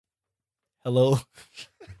Hello.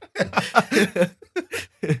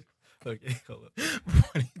 Okay, hold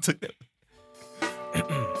up. He took that.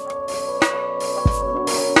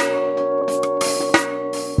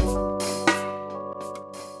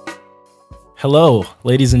 Hello,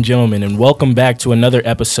 ladies and gentlemen, and welcome back to another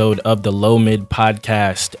episode of the Lowmid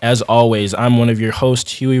podcast. As always, I'm one of your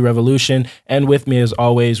hosts, Huey Revolution, and with me, as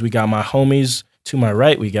always, we got my homies. To my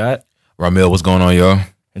right, we got Ramil, what's going on, y'all?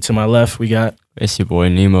 And to my left, we got It's your boy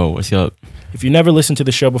Nemo. What's up? If you never listened to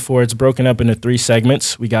the show before, it's broken up into 3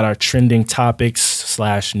 segments. We got our trending topics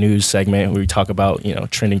 / news segment where we talk about,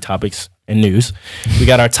 trending topics and news. We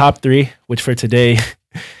got our top 3, which for today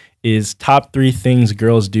is top 3 things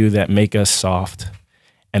girls do that make us soft.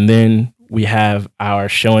 And then we have our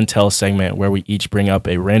show and tell segment where we each bring up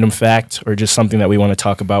a random fact or just something that we want to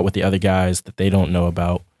talk about with the other guys that they don't know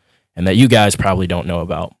about and that you guys probably don't know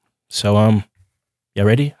about. So, y'all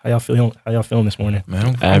ready? How y'all feeling this morning?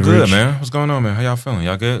 Man, I'm good, man. What's going on, man? How y'all feeling?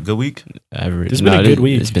 Y'all good? Good week? Average. It's been a good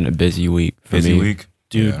week. It's been a busy week for Busy me. week?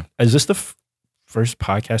 Dude, Yeah. is this the first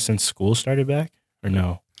podcast since school started back? Or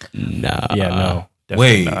no? Nah. Yeah, no.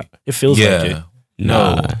 Definitely Wait. not. It feels like it.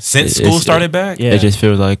 No. Nah. Since It's- school started back? Yeah. It just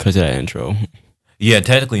feels like because of that intro. Yeah,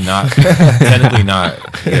 technically not. Technically not.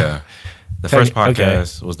 Yeah. The first Okay.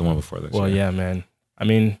 podcast was the one before this. Well, yeah, man. I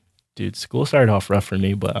mean, dude, school started off rough for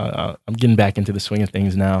me, but I'm getting back into the swing of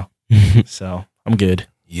things now. So I'm good.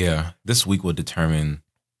 Yeah. This week will determine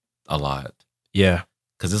a lot. Yeah.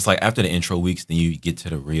 Because it's like after the intro weeks, then you get to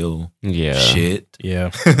the real Yeah. shit.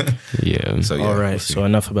 Yeah. Yeah. So, yeah. All right. we'll see. So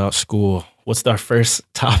enough about school. What's our first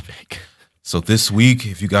topic? So this week,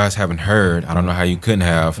 if you guys haven't heard, I don't know how you couldn't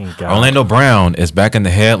have, Oh, God. Orlando Brown is back in the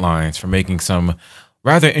headlines for making some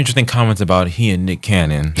rather interesting comments about he and Nick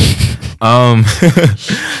Cannon.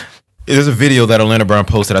 There's a video that Orlando Brown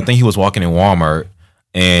posted. I think he was walking in Walmart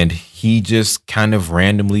and he just kind of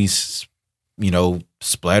randomly,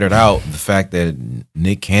 splattered out the fact that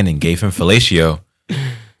Nick Cannon gave him fellatio.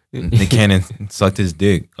 Nick Cannon sucked his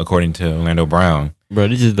dick, according to Orlando Brown. Bro,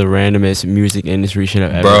 this is the randomest music industry shit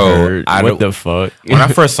I've ever Bro, heard. I What don't- the fuck? When I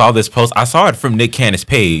first saw this post, I saw it from Nick Cannon's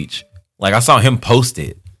page. Like I saw him post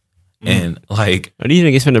it, and like, What do you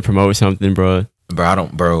think it's finna promote something, bro?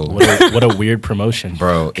 What a weird promotion.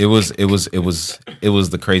 bro. It was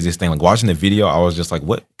the craziest thing. Like watching the video, I was just like,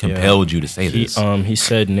 what compelled you to say this? He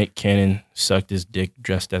said Nick Cannon sucked his dick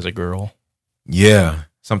dressed as a girl. Yeah,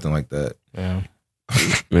 something like that. Yeah.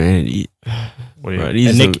 Man, What do Bro, you-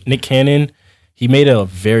 these and are- Nick Cannon, he made a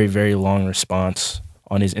very, very long response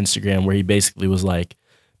on his Instagram where he basically was like,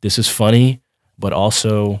 this is funny, but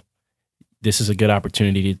also this is a good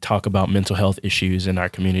opportunity to talk about mental health issues in our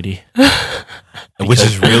community. Which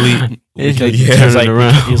is really, It's like yeah. turn He's it like,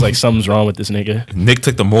 around. he's like, something's wrong with this nigga. Nick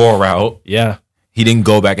took the moral route. Yeah. He didn't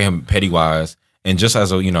go back at him petty wise. And just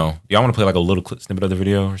as a, y'all want to play like a little snippet of the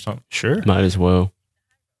video or something? Sure. Might as well.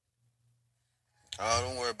 Oh,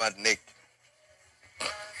 don't worry about Nick.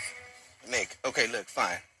 Nick, okay, look,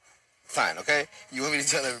 fine. Fine, okay? You want me to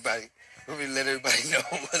tell everybody? You want me to let everybody know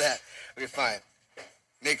that? Okay, fine.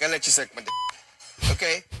 Nick, I let you suck my dick.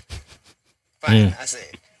 Okay? Fine, I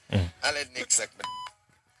said. I let Nick suck my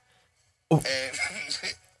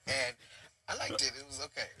dick. And I liked it. It was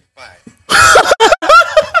okay. Fine.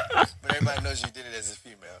 But everybody knows you did it as a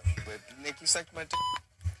female. But Nick, you sucked my dick.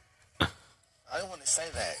 I don't want to say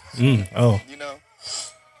that. Oh. You know?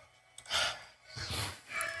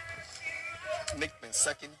 Nick been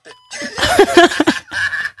sucking dick.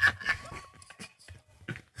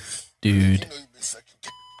 Dude. You know you been sucking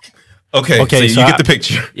dick. Okay, Okay, so so you I- get the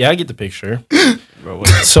picture. Yeah, I get the picture. Bro, what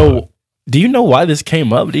So, do you know why this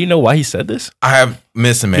came up? Do you know why he said this? I have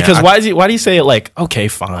missing, man. Because why do you say it like, okay,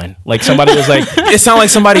 fine? Like somebody was like, It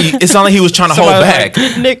sounded like he was trying to hold somebody was back.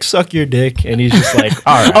 like, Nick, suck your dick. And he's just like,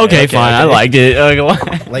 all right. Okay, fine. I liked it.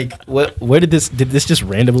 Like, where did this just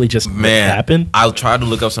randomly just happen? I tried to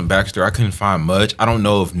look up some backstory. I couldn't find much. I don't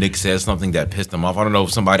know if Nick said something that pissed him off. I don't know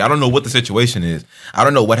I don't know what the situation is. I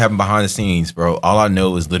don't know what happened behind the scenes, bro. All I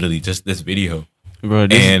know is literally just this video. Bro,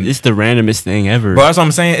 And- it's the randomest thing ever. Bro, that's what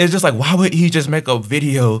I'm saying. It's just like, why would he just make a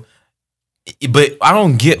video? But I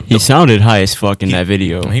don't get. He sounded high as fuck in that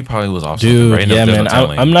video. He probably was off. Dude, right? yeah, There's man. no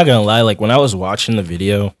telling. I'm not gonna lie. Like when I was watching the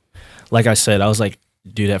video, like I said, I was like,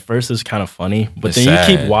 dude, at first it's kind of funny, but It's then you sad.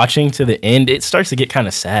 keep watching to the end, it starts to get kind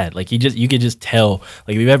of sad. Like you could just tell.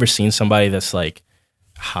 Like, have you ever seen somebody that's like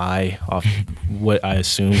high off what I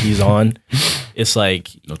assume he's on? It's like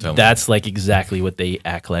No telling. that's like exactly what they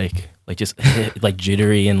act like just like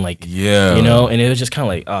jittery and like Yeah. and it was just kind of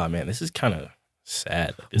like, oh man, this is kind of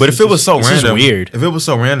sad. This But is if it was just- so this is random, weird. If it was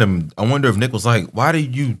so random, I wonder if Nick was like, "Why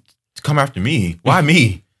did you come after me? Why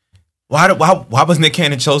me? Why was Nick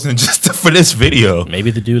Cannon chosen just for this video?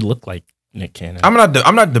 Maybe the dude looked like Nick Cannon. I'm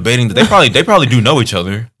not debating that they probably do know each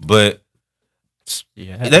other, but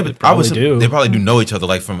yeah, they probably do. They probably do know each other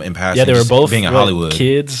like from in past. Yeah, they were both being in Hollywood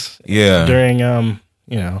kids. Yeah, during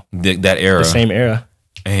that era, the same era.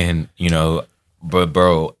 And but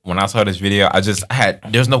bro, when I saw this video,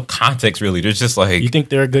 there's no context really. There's just like, you think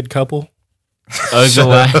they're a good couple?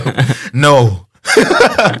 No.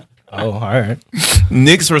 Oh, all right.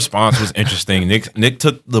 Nick's response was interesting. Nick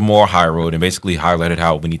took the more high road and basically highlighted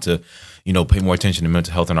how we need to, pay more attention to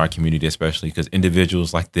mental health in our community, especially because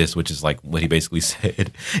individuals like this, which is like what he basically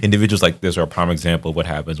said, individuals like this are a prime example of what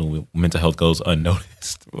happens when mental health goes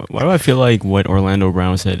unnoticed. Why do I feel like what Orlando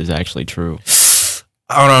Brown said is actually true?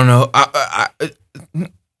 I don't know.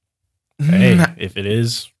 Hey, if it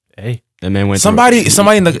is, hey. That man went somebody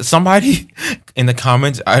in the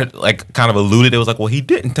comments, I like kind of alluded. It was like, well, he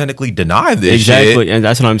didn't technically deny this. Exactly, shit. and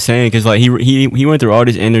that's what I'm saying. Because like he went through all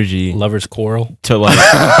this energy, Lovers quarrel to like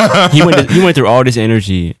he went through all this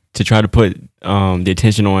energy to try to put the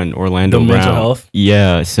attention on Orlando The Brown. mental health?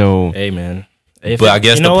 Yeah. So hey, man. But I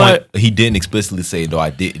guess the point, he didn't explicitly say, no,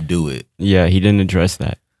 I didn't do it. yeah, he didn't address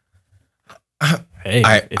that. Hey,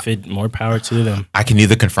 if it more power to them. I can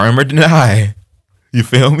neither confirm or deny. You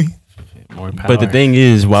feel me? More power. But the thing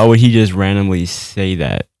is, why would he just randomly say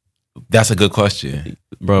that, That's a good question.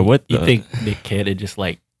 bro? What You the? think the kid had just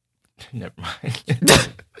like, never mind.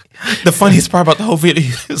 The funniest part about the whole video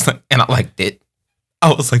is like, and I liked it.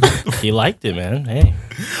 I was like, He liked it, man. Hey.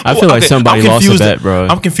 I feel like somebody lost a bet, bro.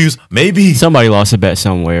 I'm confused. Maybe Somebody lost a bet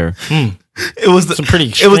somewhere. it was Some pretty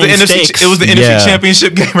it was the extreme industry stakes. it was the industry Yeah.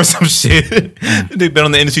 championship game or some shit. They bet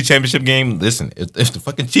on the industry championship game. Listen, if the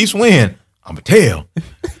fucking Chiefs win, I'm a tail.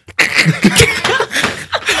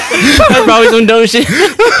 That's probably some dumb shit.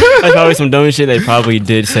 That's probably some dumb shit they probably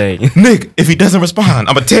did say. Nick, if he doesn't respond,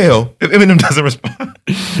 I'm a tail. If Eminem doesn't respond,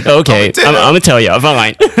 Okay, I'm gonna tell you.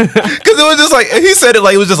 Fine. because it was just like he said it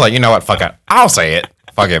like it was just like, you know what, fuck it, I'll say it.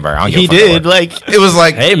 Fuck it, bro. I don't give He a fuck did. what. Like, It was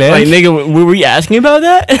like, hey, man. Like, nigga, were we asking about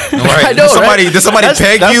that? right, I know, did somebody that's,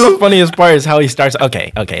 peg that's you? the funniest part is how he starts.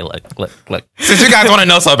 Okay, look. Since you guys want to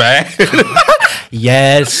know so bad.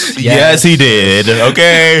 Yes. Yes, he did.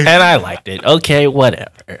 Okay. And I liked it. Okay,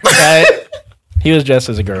 whatever. Okay? He was dressed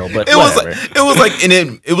as a girl, but It whatever. was like, and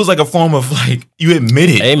it was like a form of like, you admit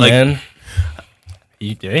it. Hey, like, man.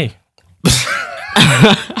 Hey.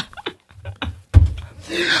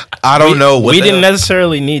 I don't know what We the- didn't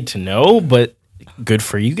necessarily need to know, but good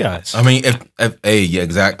for you guys. I mean, if hey, yeah,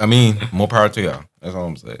 exactly. I mean, more power to y'all. That's all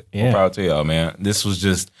I'm saying. Yeah. More power to y'all, man. This was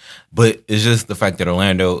just, but it's just the fact that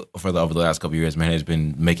Orlando, over the last couple of years, man, has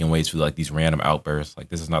been making waves for like these random outbursts. Like,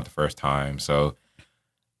 this is not the first time. So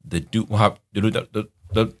the doo-wop, the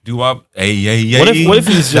doo-wop, hey. What if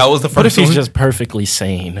he's just, that was the first what if he's one? just perfectly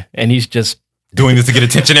sane and he's just Doing this to get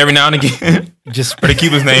attention every now and again? just Or to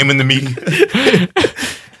keep his name in the media?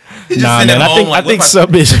 Nah, send man. him I home, think like, I think what if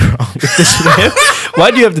something is wrong with this man.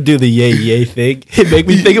 Why do you have to do the yay thing? It make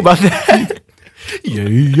me think about that.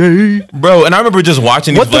 Yay. Bro, and I remember just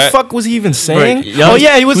watching What these the fuck was he even saying? Right, y'all- Oh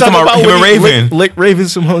yeah, he was we talking talking about about when he Raven. licked Raven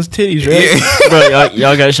Simone's titties, right? Yeah. Bro,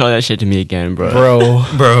 y'all gotta show that shit to me again, bro.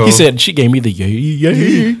 Bro. He said she gave me the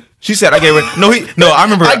yay. She said I gave her I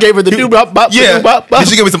remember I gave her the doo-bop bop. yeah. Bop, bop. And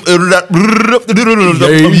she gave me some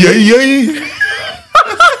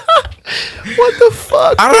What the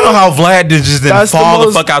fuck? I don't know how Vlad just didn't fall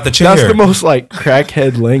the fuck out the chair. That's the most like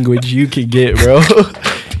crackhead language you can get, bro.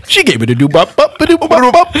 She gave me the doo-bop bop, doo-bop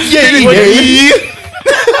bop. Yay.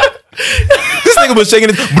 This nigga was shaking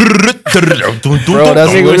his Bro,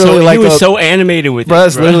 that's He was, literally so, like he was a- so animated with Bro, it,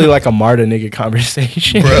 that's literally like a Marta nigga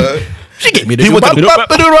conversation. Bruh. She gave me the He went to doo-bop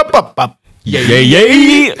bop, doo-bop bop, bop.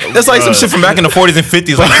 yay. That's like some shit from back in the 40s and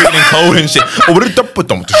 50s, like shooting in code and shit.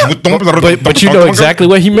 But you know exactly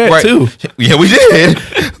what he meant Right. too. Yeah, we did.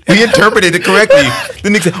 We interpreted it correctly. The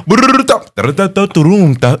nigga said,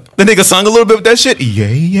 the nigga sung a little bit with that shit.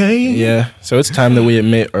 Yay. Yeah, so it's time that we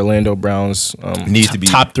admit Orlando Brown's Needs to be-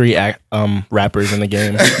 top three rappers in the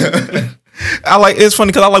game. It's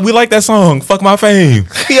funny because we like that song. Fuck My Fame.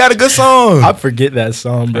 He had a good song. I forget that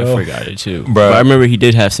song, I bro. forgot it too, Bruh. But I remember he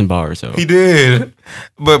did have some bars though. He did.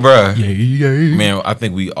 But bruh, man, I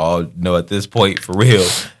think we all know at this point, for real,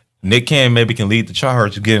 Nick Cannon maybe can lead the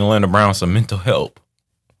charge of getting Orlando Brown some mental help.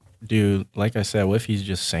 Dude, like I said, what if he's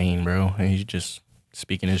just sane, bro, and he's just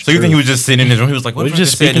speaking his So truth? you think he was just sitting in his room? He was like, What "What if if I he's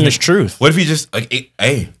just said speaking this?" his truth? What if he just like, hey,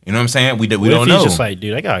 you know what I'm saying? We What don't if know. he's just like,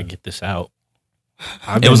 dude, I gotta get this out.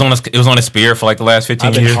 It was on his spirit for like the last 15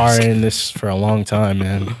 I've been years. harring this for a long time,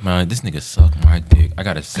 man. Man, this nigga suck my dick. I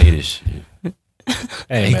gotta say this shit.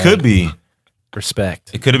 Hey, It man, could be.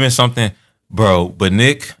 respect. It could have been something, bro. But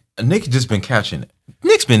Nick, Nick just been catching it.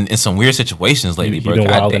 Nick's been in some weird situations lately, He bro. been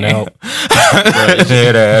God wilding damn. out.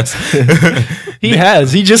 Dead ass. He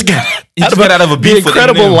has. He just got out of a beef the with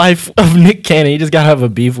incredible Eminem. life of Nick Cannon. He just got to have a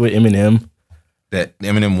beef with Eminem. That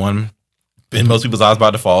Eminem won in most people's eyes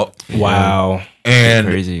by default. Wow. And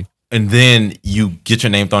Crazy. And then you get your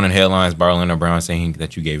name thrown in headlines by Orlando Brown saying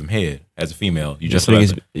that you gave him head as a female. You This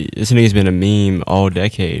just nigga's been a meme all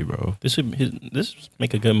decade, bro. This would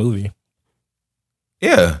make a good movie.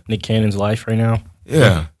 yeah, Nick Cannon's life right now.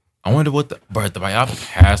 yeah. I wonder what the biopic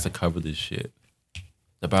has to cover this shit.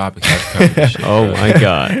 The biopic has to cover this shit. Oh my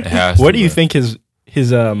god. It has What to, do you bro. think his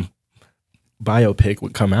biopic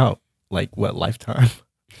would come out? Like what, Lifetime?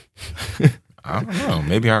 I don't know.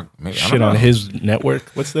 Maybe I Shit don't on know. his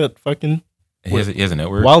network. What's that fucking He has a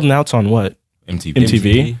network. Wild 'N Out's on what? MTV.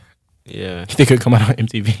 MTV? Yeah. You think it could come out on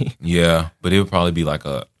MTV? Yeah, but it would probably be like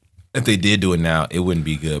if they did do it now, it wouldn't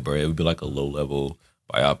be good, bro. It would be like a low level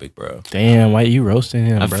biopic, bro. Damn, why you roasting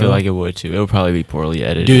him, I bro? feel like it would too. It would probably be poorly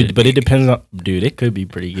edited. Dude, but it depends on. Dude, it could be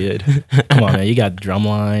pretty good. Come on, man. You got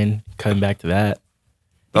Drumline. Cutting back to that.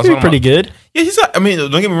 That's It what could be I'm pretty good. Yeah,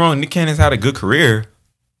 don't get me wrong. Nick Cannon's had a good career.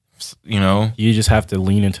 You know, You just have to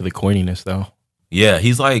lean into the corniness, though. yeah,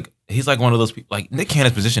 he's like one of those people. Like Nick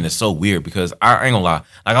Cannon's position is so weird because I ain't gonna lie.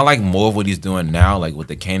 Like I like more of what he's doing now, like with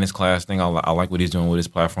the Cannon's Class thing. I like what he's doing with his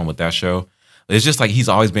platform with that show. It's just like he's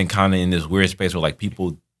always been kind of in this weird space where like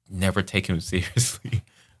people never take him seriously.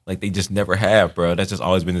 Like they just never have, bro. That's just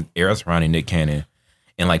always been the era surrounding Nick Cannon,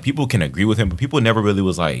 and like people can agree with him, but people never really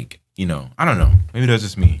was like, I don't know. Maybe that's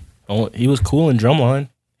just me. Oh, he was cool in Drumline.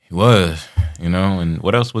 He was, and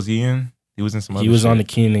what else was he in? He was in some other He was on the shit.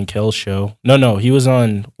 Keenan and Kel show. No, he was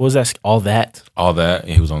on. What was that? All That. All that.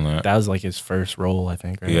 Yeah, he was on that. That was like his first role, I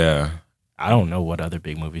think. Right? Yeah. I don't know what other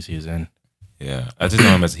big movies he was in. Yeah. I just know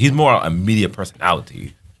him as he's more a media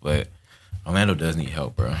personality, but Orlando does need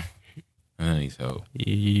help, bro. Orlando needs help.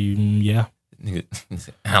 Yeah. And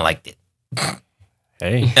I liked it.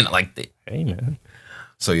 Hey. And I liked it. Hey, man.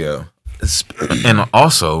 So yeah. And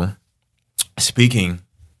also, speaking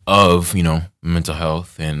of, mental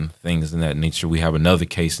health and things in that nature, we have another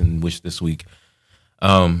case in which this week,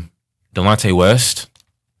 Delonte West,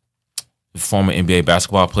 former NBA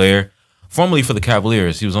basketball player, formerly for the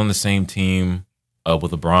Cavaliers, he was on the same team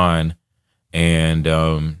with LeBron, and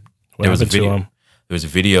What happened to him? There was a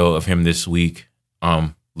video of him this week,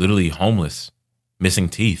 literally homeless, missing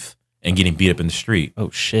teeth, and getting beat up in the street. Oh,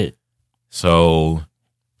 shit. So,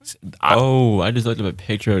 I just looked up a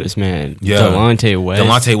picture of this man. Yeah. Delonte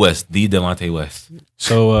West. the Delonte West,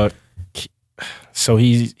 So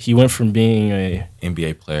he went from being a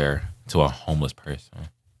NBA player to a homeless person.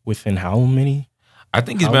 within how many? I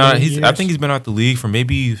think he's How been out. many I years? think he's been out the league for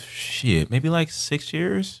maybe like 6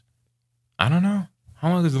 years. I don't know how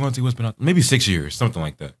long has Delonte West been out. Maybe 6 years, something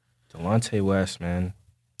like that. Delonte West, man.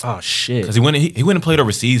 Oh shit. Because he went and played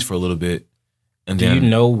overseas for a little bit, and Do then you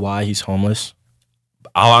know why he's homeless?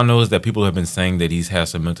 all I know is that people have been saying that he's had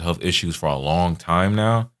some mental health issues for a long time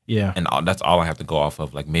now, Yeah. and that's all I have to go off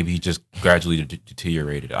of. Like maybe he just gradually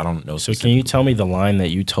deteriorated. I don't know. So can you tell me the line that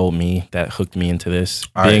you told me that hooked me into this?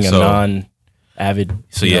 All right, Being a so- non-avid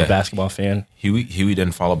So, yeah. basketball fan. Huey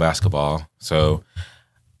didn't follow basketball, so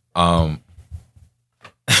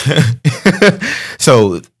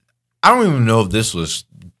so I don't even know if this was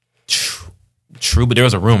true, but there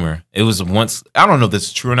was a rumor. It was once, I don't know if this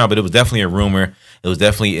is true or not, but it was definitely a rumor. It was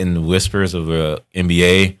definitely in the whispers of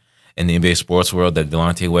NBA and the NBA sports world that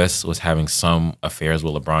Delonte West was having some affairs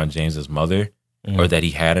with LeBron James's mother, or that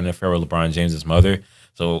he had an affair with LeBron James's mother.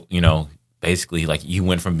 So, basically, like, you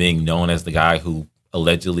went from being known as the guy who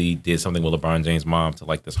allegedly did something with LeBron James' mom to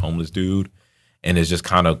like this homeless dude. And it's just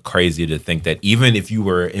kind of crazy to think that even if you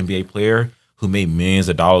were an NBA player who made millions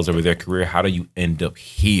of dollars over their career, how do you end up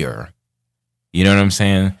here? You know what I'm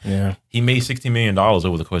saying? Yeah. He made $16 million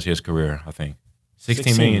over the course of his career, I think.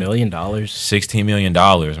 $16 million. $16 million,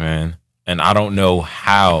 man. And I don't know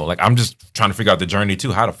how. Like, I'm just trying to figure out the journey,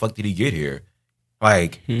 too. How the fuck did he get here?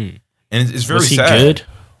 Like, and it's very Was he sad. good?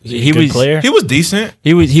 Was he a good player? He was decent.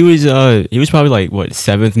 He was probably like what,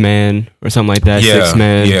 seventh man or something like that. Yeah, Sixth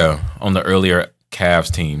man. yeah. On the earlier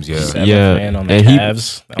Cavs teams, yeah. Seventh Yeah, man on the and he-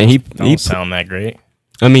 Cavs. That and he- don't he- sound that great.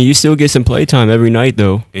 I mean, you still get some playtime every night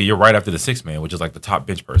though. Yeah, you're right after the sixth man, which is like the top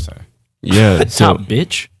bench person. Yeah. So Top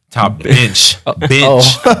bitch. Top bench.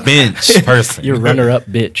 Bench person. You're runner-up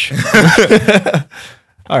bitch.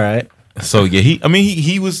 All right. So yeah,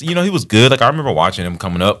 he was, he was good. Like I remember watching him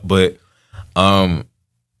coming up, but I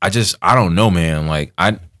don't know, man. Like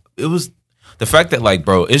the The fact that, like,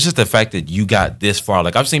 bro, it's just the fact that you got this far.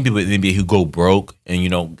 Like, I've seen people in the NBA who go broke and, you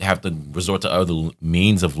know, have to resort to other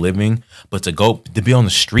means of living. But to be on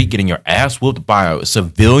the street getting your ass whooped by a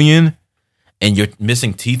civilian and you're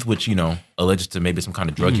missing teeth, which, you know, alleged to maybe some kind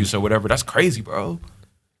of drug use or whatever, that's crazy, bro.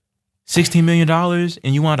 $16 million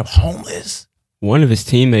and you wind up homeless. One of his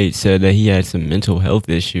teammates said that he had some mental health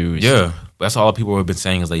issues. Yeah, that's all people have been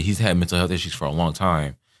saying is like he's had mental health issues for a long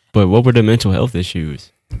time. But what were the mental health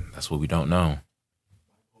issues? That's what we don't know.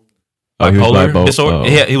 Oh, Bipolar disorder?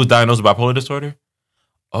 Oh. He was diagnosed with bipolar disorder?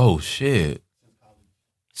 Oh, shit.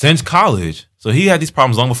 Since college. So he had these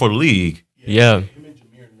problems long before the league. Yeah.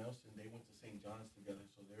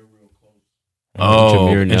 Oh,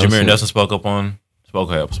 and Jameer Nelson spoke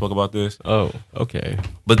about this. Oh, okay.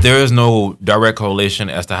 But there is no direct correlation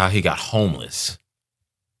as to how he got homeless.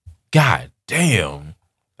 God damn.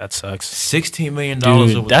 That sucks. $16 million.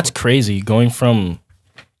 Dude, that's crazy. Going from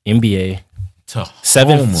NBA to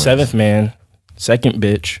seventh man, second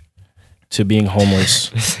bitch, to being homeless.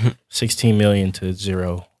 16 million to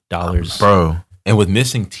 $0. Bro. And with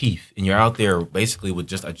missing teeth, and you're out there basically with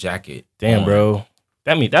just a jacket. Damn, bro.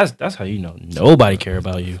 That's how you know nobody care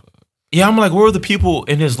about you. Yeah, I'm like, where are the people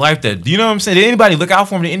in his life that, you know what I'm saying? Did anybody look out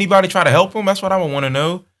for him? Did anybody try to help him? That's what I would want to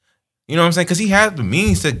know. You know what I'm saying? Because he had the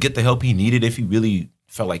means to get the help he needed if he really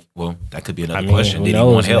felt like, well, that could be another question. Did he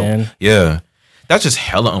want help? Man. Yeah. That's just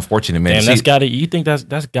hella unfortunate, man. Damn, you think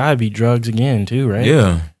that's gotta be drugs again too, right?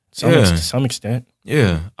 Yeah. To some extent.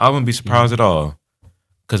 Yeah. I wouldn't be surprised at all.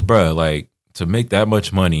 Because, bro, like, to make that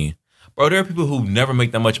much money, bro, there are people who never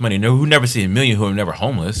make that much money, who never see a million, who are never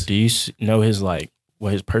homeless. Do you know his, like,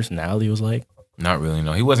 what his personality was like? Not really,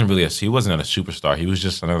 no. He wasn't a superstar. He was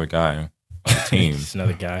just another guy on the team. Just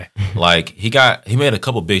another guy. Like, he made a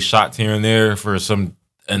couple big shots here and there for some,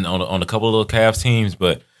 and on a couple of little Cavs teams,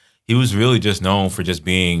 but he was really just known for just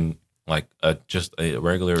being like just a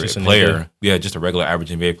regular player. Yeah, just a regular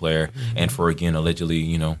average NBA player. Mm-hmm. And for, again, allegedly,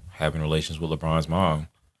 you know, having relations with LeBron's mom.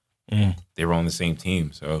 Mm. They were on the same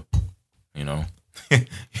team, so, you know, you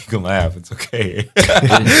can laugh. It's okay.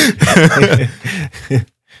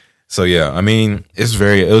 So, yeah, I mean, it was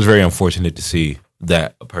very unfortunate to see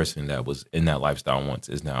that a person that was in that lifestyle once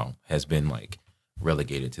has been, like,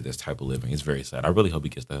 relegated to this type of living. It's very sad. I really hope he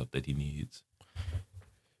gets the help that he needs.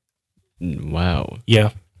 Wow.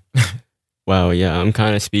 Yeah. Wow, yeah, I'm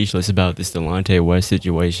kind of speechless about this Delonte West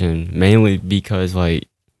situation, mainly because, like,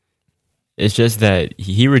 it's just that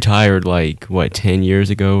he retired, like, 10 years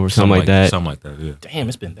ago or something like that? Something like that, yeah. Damn,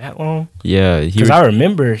 it's been that long? Yeah. Because I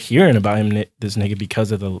remember hearing about him, this nigga,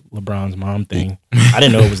 because of the LeBron's mom thing. I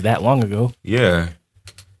didn't know it was that long ago. Yeah.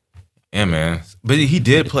 Yeah, man. But he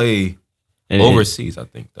did play overseas, I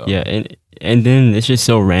think, though. Yeah, and then it's just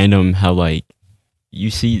so random how, like,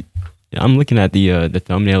 you see... I'm looking at the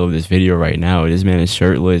thumbnail of this video right now. This man is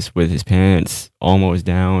shirtless with his pants almost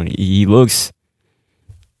down. He looks...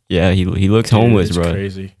 Yeah, he looks homeless, bro.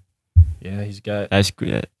 Crazy. Yeah, he's got.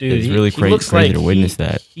 Dude, it's really crazy to witness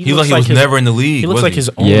that. He looks like he was never in the league. He looks like his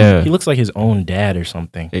own. Yeah. He looks like his own dad or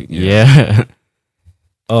something. Yeah.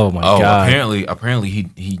 Oh my god. Apparently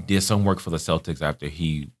he did some work for the Celtics after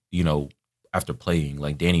after playing,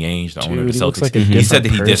 like Danny Ainge, the owner of the Celtics. He said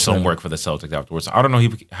that he did some work for the Celtics afterwards. So I don't know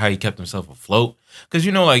how he kept himself afloat. Because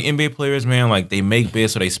like NBA players, man, like they make big,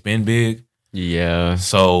 so they spend big. Yeah.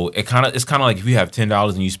 So it's kind of like if you have $10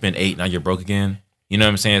 and you spend $8, now you're broke again. You know what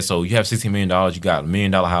I'm saying? So you have $16 million, you got $1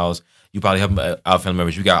 million house, you probably have out family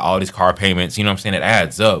members, you got all these car payments. You know what I'm saying? It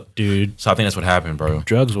adds up, dude. So I think that's what happened, bro.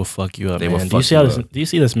 Drugs will fuck you up, man. Do you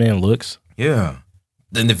see this man looks? Yeah.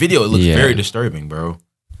 In the video, it looks very disturbing, bro.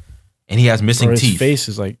 And he has missing teeth. His face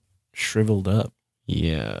is like shriveled up.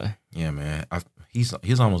 Yeah. Yeah, man. He's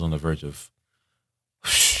almost on the verge of.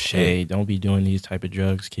 Hey, don't be doing these type of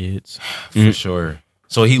drugs, kids. For sure.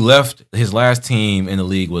 So he left. His last team in the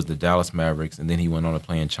league was the Dallas Mavericks, and then he went on to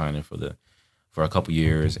play in China for a couple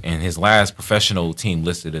years. And his last professional team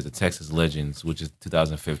listed as the Texas Legends, which is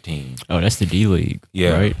 2015. Oh, that's the D League.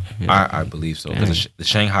 Yeah, right. Yeah. I believe so. Because the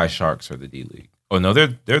Shanghai Sharks are the D League. Oh no, they're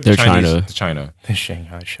Chinese. China. The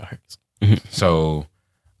Shanghai Sharks. So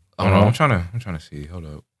I don't know. I'm trying to see. Hold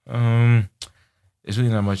up. There's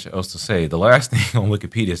really not much else to say. The last thing on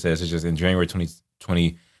Wikipedia says is just in January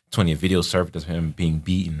 2020, a video surfaced of him being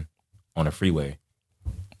beaten on a freeway.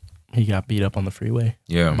 He got beat up on the freeway?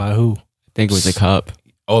 Yeah. By who? I think it was a cop.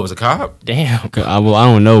 Oh, it was a cop? Damn. I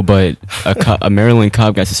don't know, but a Maryland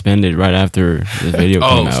cop got suspended right after the video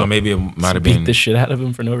came out. Oh, so maybe it might have been... Beat the shit out of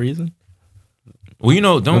him for no reason?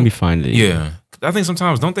 Well, let me find it. Yeah. I think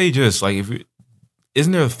sometimes, don't they just, like,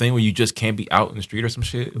 isn't there a thing where you just can't be out in the street or some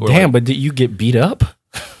shit? Or damn, but did you get beat up?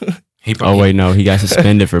 Oh wait, no, he got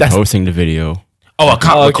suspended for posting the video. Oh, a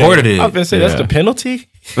cop recorded it. I was gonna say that's the penalty.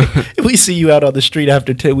 If we see you out on the street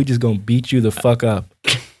after 10, we just gonna beat you the fuck up.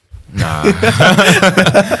 Nah.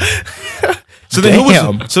 So then who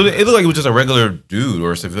was? So it looked like it was just a regular dude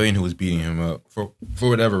or a civilian who was beating him up for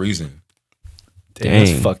whatever reason. Damn,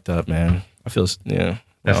 that's fucked up, man. I feel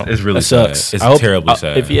It's really sucks. Sad. It's terribly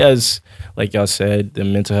sad. If he has, like y'all said, the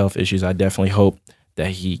mental health issues, I definitely hope that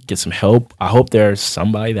he gets some help. I hope there's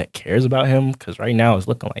somebody that cares about him, because right now it's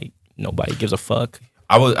looking like nobody gives a fuck.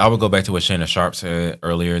 I would go back to what Shannon Sharp said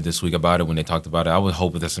earlier this week about it when they talked about it. I would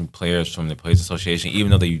hope that some players from the Players Association,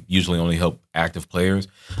 even though they usually only help active players,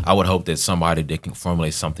 I would hope that somebody that can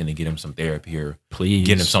formulate something to get him some therapy or get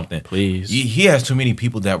him something. Please. He has too many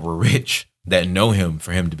people that were rich that know him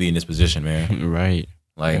for him to be in this position, man. Right.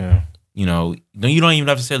 Like, you don't even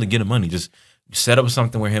have to say to get him money. Just set up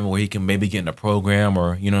something where he can maybe get in a program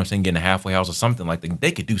or, you know what I'm saying, get in a halfway house or something. Like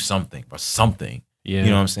they could do something or something. Yeah. You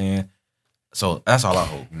know what I'm saying? So that's all I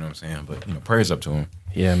hope, you know what I'm saying? But, prayers up to him.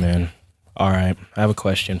 Yeah, man. All right. I have a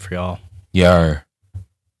question for y'all. Yeah.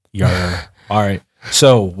 All right.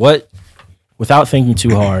 So without thinking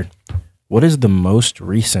too hard, what is the most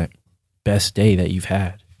recent best day that you've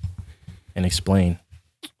had? And explain.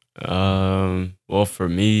 Well, for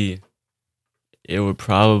me, it would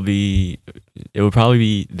probably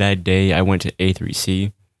be that day I went to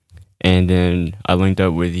A3C, and then I linked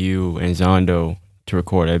up with you and Zondo to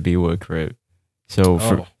record at B-Wood Crib. So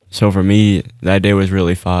for me, that day was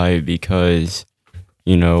really fire because,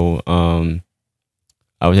 I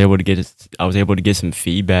was able to get some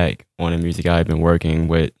feedback on the music I've been working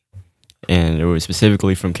with, and it was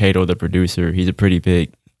specifically from Kato, the producer. He's a pretty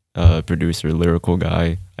big producer, lyrical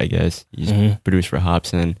guy, I guess. He's produced for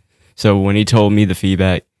Hobson. So when he told me the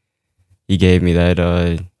feedback he gave me, that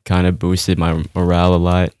kind of boosted my morale a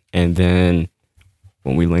lot. And then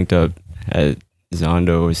when we linked up at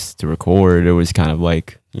Zondo's to record, it was kind of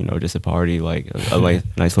like, just a party, like a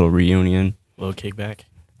nice little reunion. A little kickback.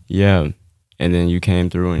 Yeah. And then you came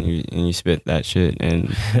through and you spit that shit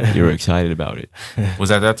and you were excited about it. Was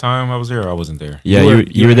that time I was there or I wasn't there? Yeah,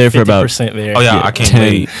 you were there for about 50% there. Oh yeah, I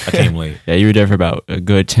came late. Yeah, you were there for about a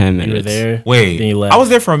good 10 minutes. You were there. Wait, then you left. I was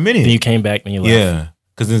there for a minute. Then you came back, then you left. Yeah,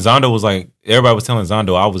 because then Zondo was like, everybody was telling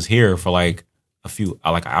Zondo I was here for like an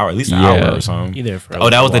hour, at least an hour or something. You there for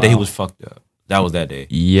that was the day he was fucked up. That was that day.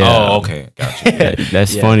 Yeah. Oh, okay, gotcha.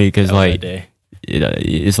 That's funny because like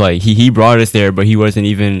it's like he brought us there, but he wasn't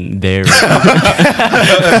even there.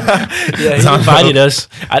 Yeah, he invited us.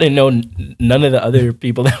 I didn't know none of the other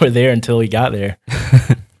people that were there until we got there.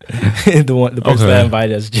 the person that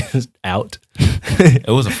invited us just out. It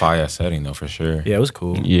was a fire setting though, for sure. Yeah, it was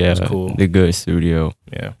cool. Yeah, it was cool. The good studio.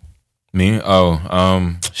 Yeah. Me?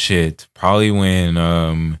 Shit. Probably when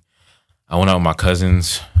I went out with my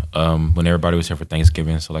cousins when everybody was here for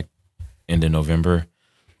Thanksgiving, so like end of November.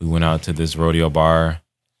 We went out to this rodeo bar.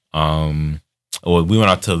 We went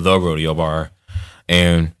out to the rodeo bar,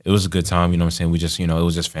 and it was a good time. You know what I'm saying? We just, it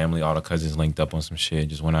was just family. All the cousins linked up on some shit.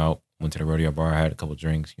 Just went to the rodeo bar. I had a couple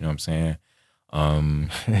drinks. You know what I'm saying? You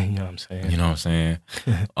know what I'm saying?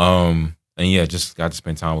 And yeah, just got to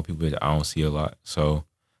spend time with people that I don't see a lot. So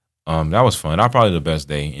that was fun. That probably the best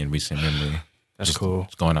day in recent memory. That's cool.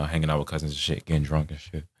 Just going out, hanging out with cousins and shit, getting drunk and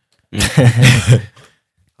shit.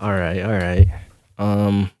 All right.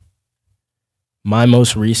 My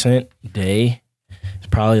most recent day is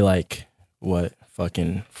probably like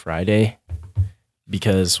fucking Friday,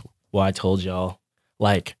 because I told y'all,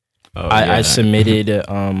 like, I submitted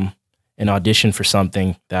an audition for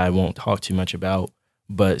something that I won't talk too much about,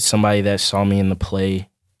 but somebody that saw me in the play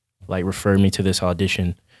like referred me to this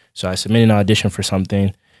audition. So I submitted an audition for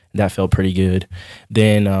something that felt pretty good.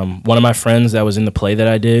 Then one of my friends that was in the play that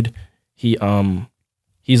I did, he's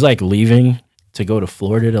like leaving to go to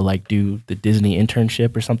Florida to like do the Disney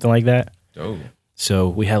internship or something like that. Oh. So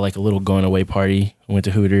we had like a little going away party. Went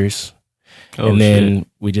to Hooters. And then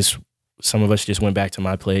some of us just went back to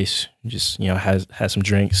my place, just, had some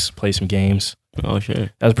drinks, play some games. Oh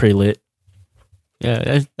shit. That was pretty lit.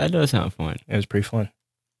 Yeah, that does sound fun. It was pretty fun.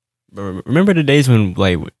 But remember the days when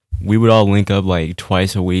like we would all link up like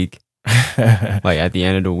twice a week? Like at the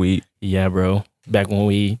end of the week? Yeah, bro. Back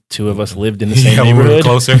when two of us lived in the same neighborhood. We were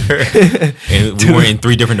closer. And we were in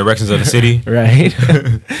 3 different directions of the city. Right.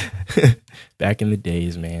 Back in the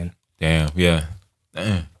days, man. Damn, yeah.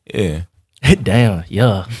 Yeah. Damn,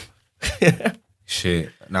 yeah. Shit.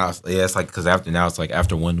 Now, it's like, because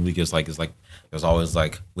after 1 week, it's like there's always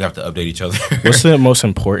like, we have to update each other. What's the most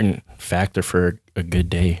important factor for a good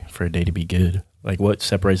day, for a day to be good? Like, what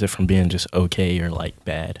separates it from being just okay or like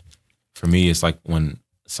bad? For me, it's like when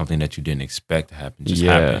something that you didn't expect to happen just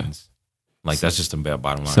happens. Like that's just a bad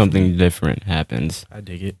bottom line. Something different happens. I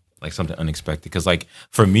dig it. Like something unexpected. Because like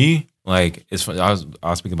for me, like it's funny, I was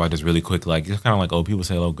speaking about this really quick. Like it's kind of like, oh, people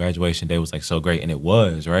say, oh, graduation day was like so great, and it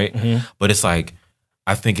was, right? Mm-hmm. But it's like,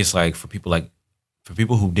 I think it's like for people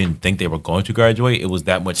who didn't think they were going to graduate, it was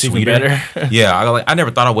that much It's even sweeter. better. Yeah, I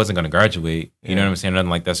never thought I wasn't going to graduate. You know what I'm saying? Nothing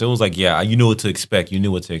like that. So it was like, yeah, you knew what to expect. You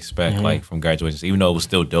knew what to expect, like from graduation. So even though it was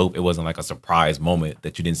still dope, it wasn't like a surprise moment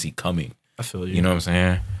that you didn't see coming. I feel you. You know what I'm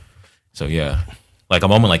saying? So yeah, like a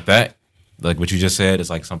moment like that, like what you just said, is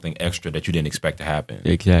like something extra that you didn't expect to happen.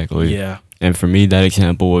 Exactly. Yeah. And for me, that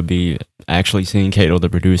example would be actually seeing Kato, the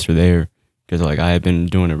producer, there. Because like I had been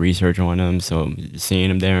doing a research on him, so seeing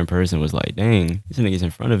him there in person was like, dang, this nigga's in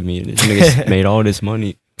front of me. This nigga's made all this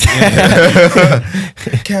money.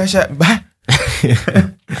 Cash out.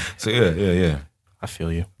 So yeah. I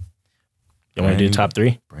feel you. You want to do top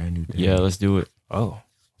 3? Brand new day. Yeah, let's do it. Oh.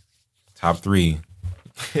 Top 3.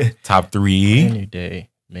 Top 3. Brand new day.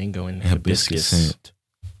 Mango and hibiscus. scent.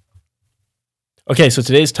 Okay, so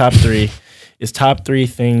today's top 3 is top 3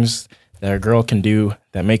 things that a girl can do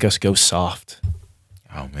that make us go soft.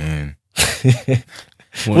 Oh man.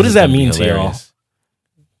 What does that mean to y'all? Hilarious.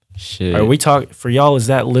 Shit. Are we talking for y'all? Is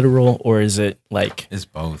that literal or is it like? It's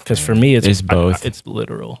both. Because for me, It's both. It's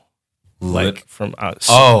literal. Lit- Like from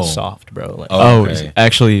Oh. soft, bro. Like, Oh, Oh, okay.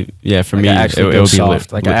 actually, yeah, for like me, I actually it go would be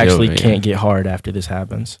soft. Like I actually yeah. can't get hard after this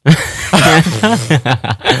happens.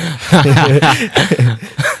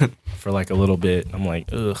 For like a little bit, I'm like,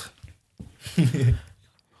 ugh.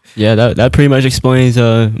 Yeah, that pretty much explains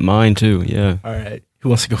mine too. Yeah. All right, who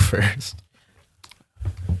wants to go first?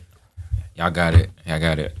 Y'all got it.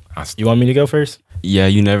 You want me to go first? Yeah,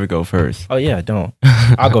 you never go first. Oh yeah, don't.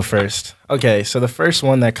 I'll go first. Okay, so the first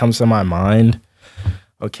one that comes to my mind.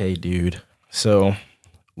 Okay, dude. So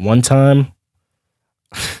one time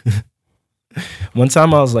I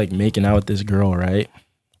was like making out with this girl, right?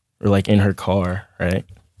 Or like in her car, right?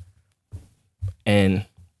 And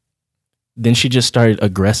then she just started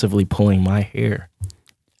aggressively pulling my hair.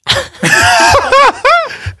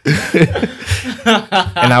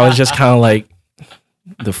 And I was just kind of like,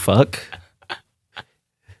 the fuck?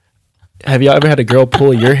 Have y'all ever had a girl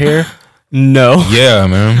pull your hair? No. Yeah,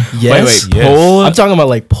 man. Yes. Wait, Yes. pull? I'm talking about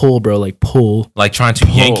like pull, bro. Like pull. Like trying to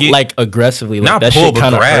yank it. Like aggressively. Like Not that pull, shit but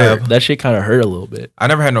kind of grab. hurt. That shit kind of hurt a little bit. I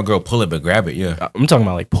never had no girl pull it, but grab it. Yeah. I'm talking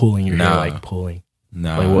about like pulling your hair, Nah. like pulling.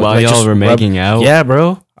 Nah. Like, what- While like, y'all just were making out? Yeah,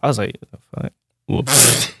 bro. I was like, what the Well,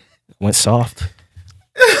 fuck? Went soft.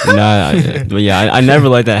 but yeah, I never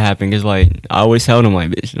let that happen because like I always tell them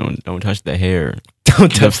like, bitch, don't touch the hair.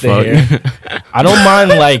 Don't touch the fuck? hair. I don't mind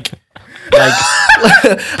like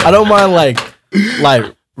I don't mind like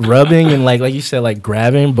rubbing and like you said, like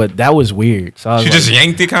grabbing, but that was weird. So I was She like, just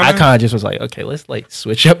yanked it kind I of? kind of just was like, okay, let's like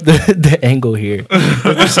switch up the angle here.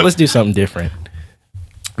 Let's do something different.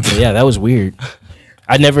 But yeah, that was weird.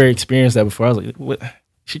 I never experienced that before. I was like, what?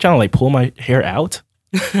 She trying to like pull my hair out?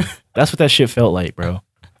 That's what that shit felt like, bro.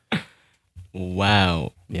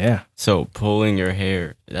 Wow. Yeah. So pulling your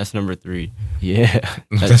hair, that's number 3. Yeah.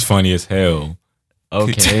 That's funny as hell.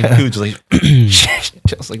 Okay. He was just like,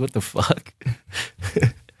 I was like, what the fuck?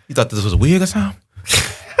 you thought this was a wig or something?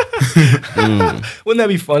 Wouldn't that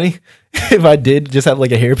be funny if I did just have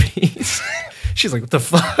like a hairpiece? She's like, what the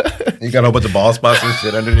fuck? You got a whole bunch of bald spots and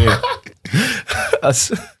shit under there.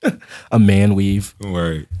 A man weave.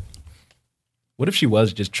 Word. What if she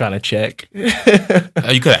was just trying to check? You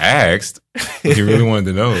could have asked if you really wanted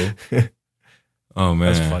to know. Oh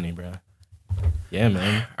man, That's funny, bro. Yeah,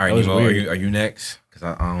 man. All right, That was Nemo, weird. are you next? Because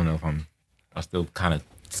I don't know if I'm still kind of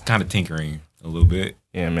tinkering a little bit.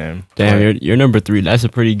 Yeah, man. Damn, you're number 3. That's a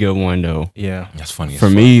pretty good one though. Yeah. That's funny. For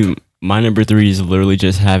me, my number 3 is literally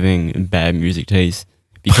just having bad music taste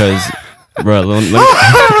because, bro,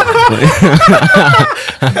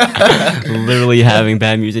 literally having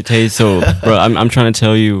bad music taste. So, bro, I'm trying to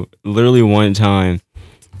tell you, literally one time,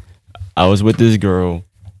 I was with this girl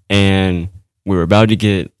and we were about to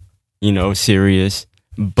get, serious,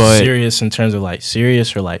 but serious in terms of like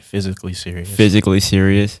serious or like physically serious? physically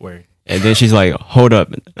serious. Word. And then she's like, hold up,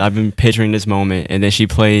 I've been picturing this moment. And then she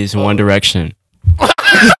plays One Direction.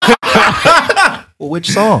 Well, which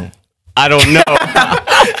song? I don't know.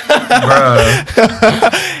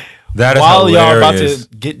 That is While y'all are about hilarious.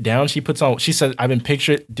 to get down, she said, I've been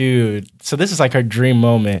pictured, dude. So this is like her dream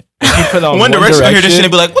moment. She put on One Direction. I hear this shit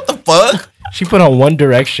and be like, what the fuck? She put on One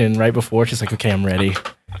Direction right before. She's like, okay, I'm ready.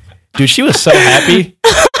 Dude, she was so happy.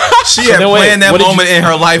 She So had then wait, planned that what did moment in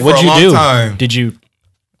her life for What'd a you long do? time. Did you?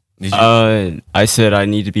 I said I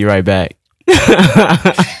need to be right back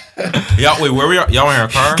Y'all, wait, where were y'all? Y'all in her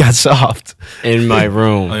car? Got soft. in my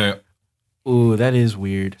room. Oh, yeah. Ooh, that is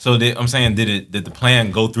weird. So I'm saying, did the plan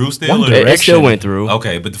go through still? One Or Direction. It still went through.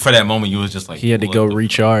 okay, but for that moment, you was just like He had to what go the-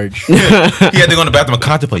 recharge. He had to go in the bathroom and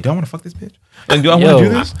contemplate. Do I want to fuck this bitch? Like, do I want to do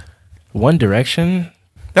this? One Direction.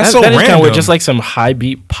 That's so that is kind of random. weird, just like some high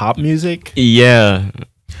beat pop music. Yeah.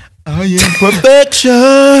 I am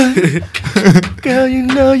perfection. Girl, you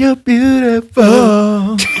know you're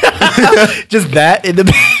beautiful. Just that in the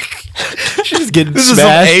back. She's just getting This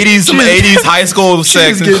smashed. is some 80s high school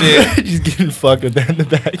sex and shit. She's getting fucked with that in the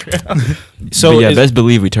background. But So yeah, is- best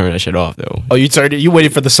believe we turned that shit off though. oh, you turned it. You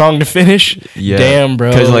waited for the song to finish. Yeah. Damn,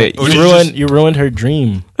 bro. 'Cause, like, Or did you you ruined just- you ruined her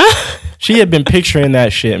dream. She had been picturing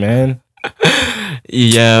that shit, man.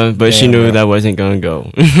 Yeah, but she Damn, knew bro. that wasn't gonna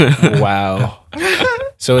go. Wow.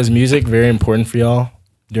 So is music very important for y'all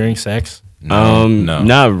during sex? No.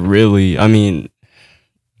 Not really. I mean,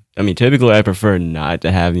 typically I prefer not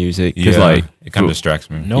to have music because Yeah, like it kind of distracts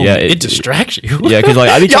me. No, Yeah, it it- distracts you. yeah, because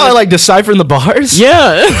like I be Y'all trying. are like deciphering the bars.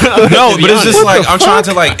 Yeah. No, but it's just What like the I'm trying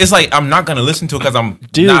to like. It's like I'm not gonna listen to it because I'm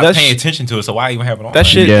Dude, not that's- paying attention to it. So why even have it on? That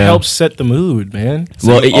shit Yeah. helps set the mood, man.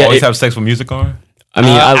 Well, You yeah, always it- have sex with music on. I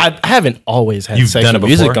mean, I haven't always had You've sex done with it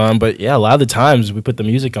music before? on, but yeah, a lot of the times we put the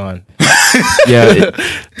music on. yeah.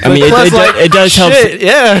 I mean, Plus, like, it does help. shit,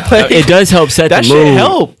 yeah, like, It does help set that the shit mood.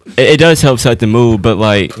 help. It does help set the mood, but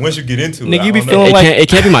like. Once you get into Nigga, it, you be I don't feeling know. like- It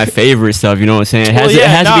can't be my favorite stuff, you know what I'm saying? It has, Well, it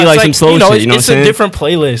has to be it's like some slow shit, you know what I'm it's saying? a different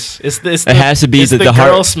playlist. It's the has to be it's the girl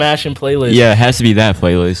heart- smashing playlist. Yeah, it has to be that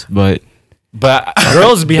playlist, but but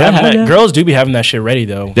girls be Yeah, having that. yeah. Girls do be having that shit ready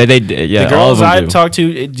though. yeah, The all of girls them I've do. talked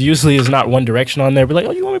to, it usually is not One Direction on there. Be like,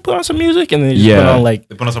 oh, you want me to put on some music? And then you just put Yeah. on like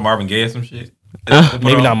They put on some Marvin Gaye or some shit. They put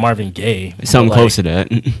maybe on- not Marvin Gaye, but, Something like, close to that.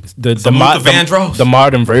 the Some Luther Vandross. the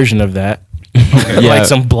modern version of that. Okay. Yeah. Like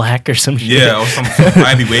some Black or some shit. Yeah, or some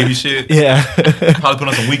Miami Wavy shit. Yeah. Probably put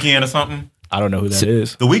on some Weekend or something. I don't know who that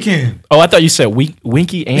is. The Weekend. Oh, I thought you said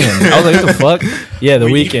Winky Ann. I was like, what the fuck? Yeah, the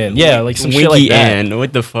Winky- Weekend. Yeah, like some shit Winky like that. Ann,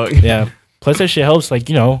 what the fuck? Yeah. Plus that shit helps, like,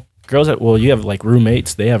 you know, girls that, well, you have like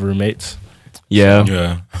roommates. They have roommates. Yeah.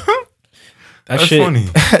 Yeah. That That's shit. funny.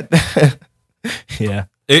 Yeah.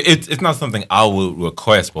 It's not something I would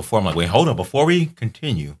request before. I'm like, wait, hold on. Before we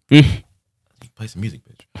continue, play some music,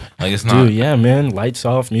 bitch. Like, it's not. Dude, yeah, man. Lights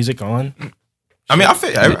off, music on. I mean, I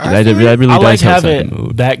feel. That I really I does like help set the having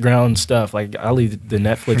mood. background stuff. Like, I'll leave the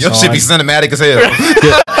Netflix Your on. shit be cinematic as hell.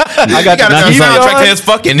 I got He gotta have a the TV soundtrack on, to his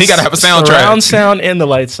fucking. He gotta have a surround soundtrack. sound and the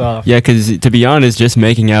lights off. Yeah, because to be honest, just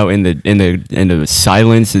making out in the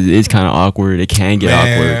silence is kind of awkward. It can get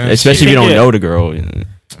Man, awkward, especially if you shit. don't Yeah. know the girl. You know.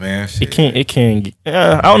 Man, shit. It can.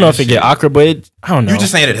 I don't know if it get awkward, but I don't know. You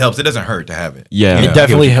just saying it helps. It doesn't hurt to have it. Yeah. it Yeah,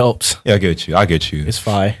 definitely helps. Yeah, I get you. I get you. It's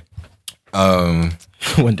fine.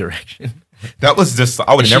 One Direction. That was just.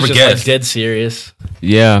 I would She's never just guess. like dead serious.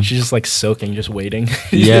 Yeah. She's just like soaking, just waiting.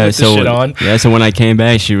 Yeah, With the so shit on. yeah, so when I came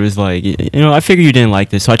back, she was like, you know, I figured you didn't like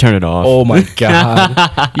this, so I turned it off. Oh my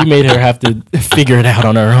god! You made her have to figure it out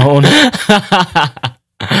on her own.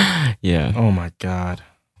 Yeah. Oh my god!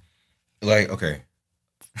 Like, okay.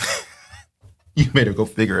 You made her go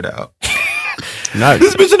figure it out. Not,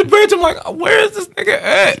 This bitch in the bridge. I'm like, where is this nigga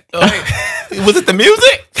at? Like, was it the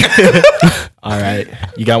music? All right,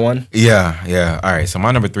 you got one. Yeah. All right. So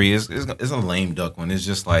my number 3 is a lame duck one. It's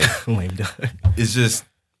just like, Lame duck. it's just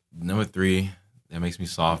number 3 that makes me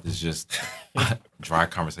soft is just dry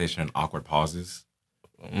conversation and awkward pauses.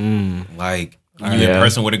 Like when you're in Yeah.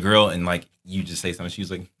 person with a girl and like you just say something,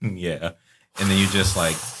 she's like, yeah, and then you just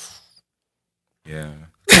like, yeah.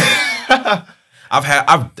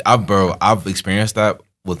 I've experienced that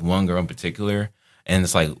with one girl in particular, and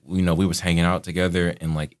it's like, you know, we was hanging out together,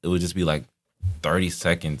 and like it would just be like 30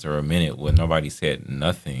 seconds or a minute where nobody said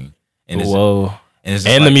nothing, and it's Whoa! and, it's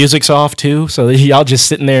just And the like- music's off too, so y'all just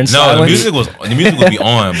sitting there in No, silence. the music would be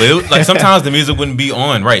on, but like sometimes the music wouldn't be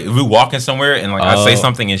on. Right, if we walking somewhere and like I say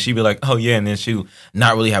something and she'd be like, "Oh yeah," and then she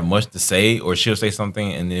not really have much to say, or she'll say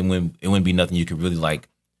something and then it wouldn't be nothing you could really like.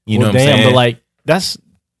 You know what I'm saying? But like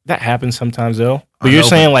that happens sometimes though. But I you're know,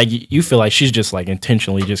 saying like you feel like she's just like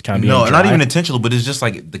intentionally just kind of being No, not dry. even intentional, but it's just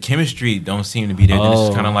like the chemistry don't seem to be there. Then it's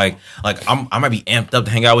just kind of like I might be amped up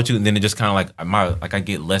to hang out with you, and then it just kind of like I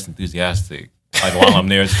get less enthusiastic. Like while I'm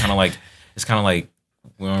there, it's kind of like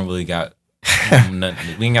we don't really got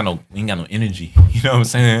nothing. We ain't got no energy. You know what I'm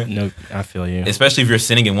saying? No, I feel you. Especially if you're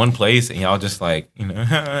sitting in one place and y'all just like, you know,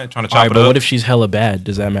 trying to All chop right, it but up. what if she's hella bad?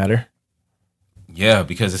 Does that matter? Yeah,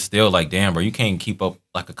 because it's still like, damn, bro, you can't keep up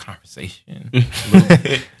like a conversation. A little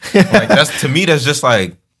bit. Like that's to me, that's just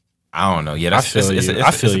like, I don't know. Yeah, that's I feel it's you. a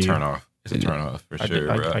I feel you. turn off. It's a turn off for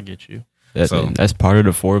sure, bro. I get you. that's part of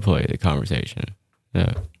the foreplay, the conversation.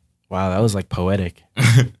 Yeah. Wow, that was like poetic.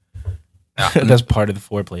 That's part of the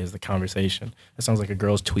foreplay is the conversation. That sounds like a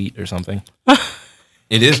girl's tweet or something.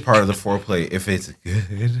 It is part of the foreplay if it's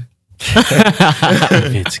good.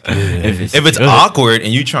 If it's good. If it's awkward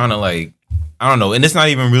and you trying to like, I don't know, and it's not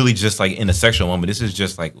even really just like in a sexual moment. This is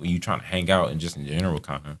just like when you trying to hang out and just in general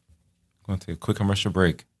kind of. Going to take a quick commercial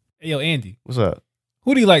break. Hey, yo, Andy. What's up?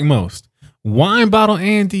 Who do you like most? Wine bottle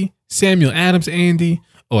Andy, Samuel Adams Andy,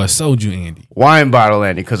 or a soju Andy? Wine bottle,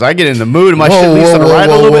 Andy, because I get in the mood and my shit leaves to the right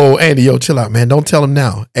a little bit. Andy, yo, chill out, man. Don't tell him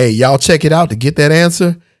now. Hey, y'all check it out to get that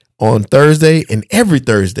answer on Thursday and every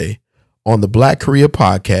Thursday on the Black Korea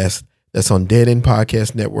podcast that's on Dead End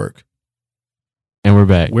Podcast Network. And we're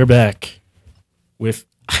back. We're back with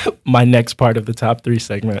my next part of the top 3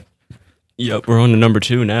 segment. Yep, we're on to number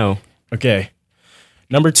 2 now. Okay.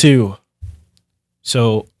 Number 2.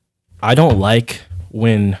 So I don't like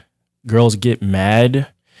when girls get mad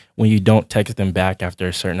when you don't text them back after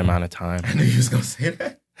a certain amount of time. I knew you was going to say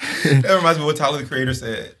that. That reminds me of what Tyler, the Creator,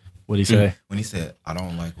 said. What'd he say? When he said, I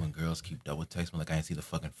don't like when girls keep double texting me like I didn't see the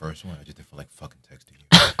fucking first one. I just didn't feel like fucking texting you.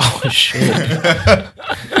 Oh, shit.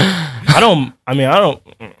 I don't.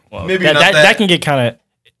 Well, Maybe not that can get kind of,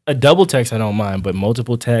 a double text I don't mind, but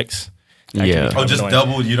multiple texts. Yeah. Oh, just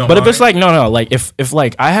double, you don't But mind? if it's like, no, like if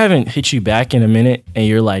like I haven't hit you back in a minute and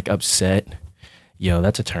you're like upset, yo,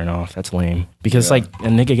 that's a turn off. That's lame. Because like a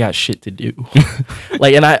nigga got shit to do.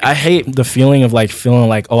 Like, and I hate the feeling of like feeling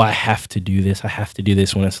like, oh, I have to do this. I have to do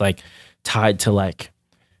this when it's like tied to like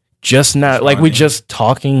just not like we just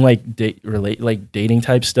talking like dating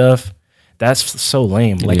type stuff. That's so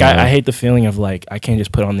lame. Like I hate the feeling of like I can't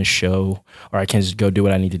just put on this show or I can't just go do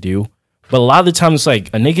what I need to do. But a lot of the times it's like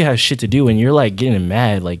a nigga has shit to do and you're like getting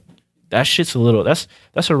mad. Like that shit's a little, that's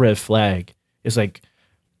a red flag. It's like,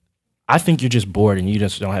 I think you're just bored and you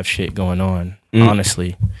just don't have shit going on,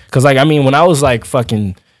 honestly. Because like, I mean, when I was like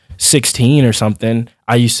fucking 16 or something,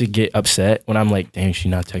 I used to get upset when I'm like, damn, she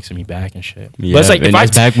not texting me back and shit. Yeah, but it's like, and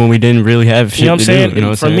that's back when we didn't really have shit you know what I'm to saying? do. You know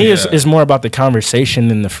what For I'm me, saying? it's more about the conversation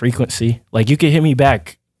than the frequency. Like you can hit me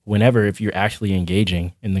back whenever if you're actually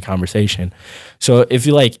engaging in the conversation. So if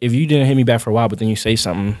you didn't hit me back for a while, but then you say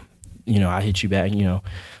something, you know, I hit you back, you know.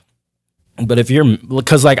 But if you're,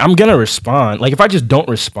 because like I'm gonna respond. Like if I just don't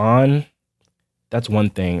respond, that's one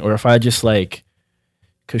thing. Or if I just like,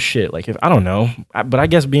 cause shit, like if I don't know, but I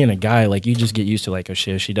guess being a guy, like you just get used to like, oh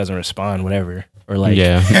shit, if she doesn't respond, whatever. Or like,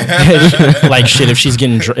 like shit, if she's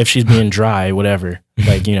being dry, whatever.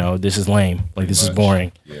 Like, you know, this is lame. Like this is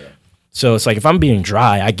boring. Yeah. So it's like if I'm being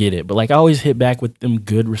dry, I get it, but like I always hit back with them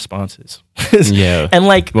good responses. Yeah. And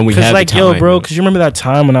like, when we cause have like, the yo, time, bro, yeah. cause you remember that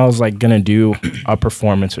time when I was like gonna do a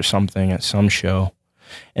performance or something at some show,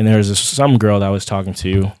 and there was some girl that I was talking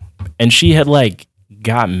to, and she had like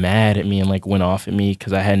got mad at me and like went off at me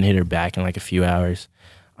because I hadn't hit her back in like a few hours.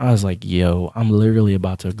 I was like, yo, I'm literally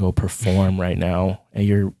about to go perform right now, and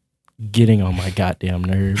you're getting on my goddamn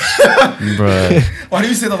nerves. Bruh. Why do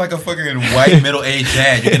you say that like a fucking white middle-aged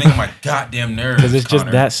dad? You're getting on my goddamn nerves. Because it's just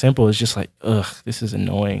Connor. that simple. It's just like, ugh, this is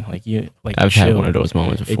annoying. Like I've chill. had one of those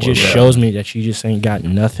moments before. It just bro. shows me that you just ain't got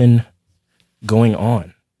nothing going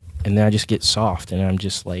on. And then I just get soft and I'm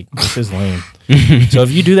just like, this is lame. So if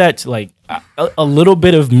you do that, to like a little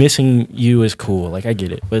bit of missing you is cool. Like I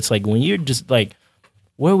get it. But it's like when you're just like,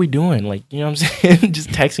 what are we doing? Like, you know what I'm saying? Just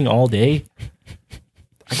texting all day.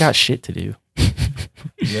 I got shit to do.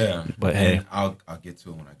 Yeah. But and hey. I'll get to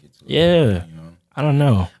it when I get to it. Yeah. You know? I don't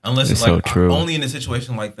know. Unless It's it's like so true. only in a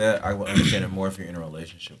situation like that, I will understand it more if you're in a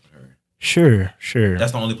relationship with her. Sure.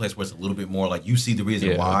 That's the only place where it's a little bit more like you see the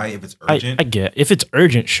reason why if it's I urgent. get if it's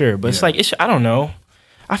urgent, sure, but it's like I don't know.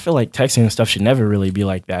 I feel like texting and stuff should never really be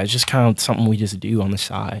like that. It's just kind of something we just do on the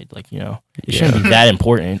side, like, you know, it shouldn't be that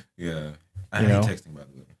important. Yeah. I You hate know? texting, by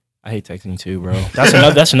the way. I hate texting too, bro.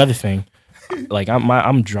 That's another thing. Like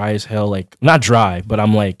I'm dry as hell. Like not dry, but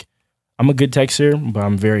I'm a good texter, but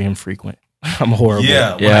I'm very infrequent. I'm horrible.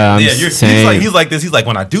 Yeah. Yeah, He's like this. He's like,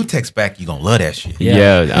 when I do text back, you gonna love that shit.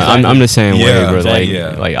 Yeah, Yeah, I'm the same way, Yeah, bro. exactly.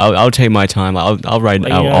 Like I'll take my time. I'll write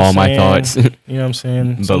Like, out you know all what my I'm thoughts. saying? You know what I'm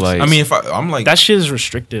saying? But like, I mean, if I'm like that shit is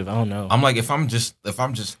restrictive. I don't know. I'm like, if I'm just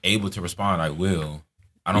able to respond, I will.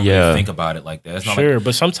 I don't Yeah. really think about it like that. It's not Sure, like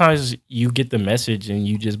but sometimes you get the message and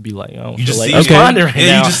you just be like, oh, You just like see it. responding right Yeah,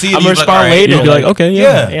 you now. just see it I'm and gonna you be like, respond all right. later. you'd be like, okay,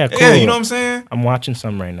 yeah, yeah, cool. yeah. You know what I'm saying? I'm watching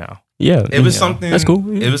some right now. yeah. It was yeah. something. That's cool.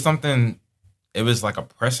 Yeah. It was something. It was like a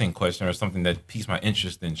pressing question or something that piqued my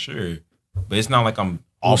interest. Then sure, but it's not like I'm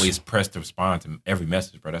always pressed to respond to every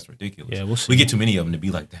message, bro. That's ridiculous. Yeah, we'll see. We get too many of them to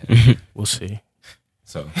be like that. We'll see.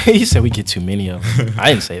 So You said we get too many of them.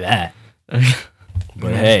 I didn't say that.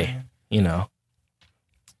 But hey, you know.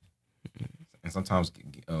 and sometimes,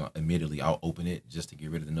 admittedly, I'll open it just to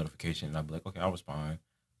get rid of the notification, and I'll be like, okay, I'll respond.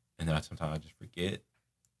 and then sometimes I just forget.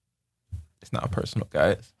 It's not personal,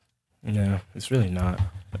 guys. No, it's really not.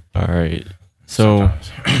 All right. So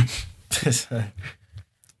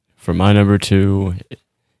for my number 2,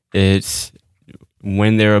 it's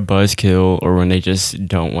when they're a buzzkill or when they just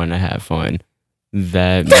don't want to have fun.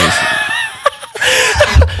 That makes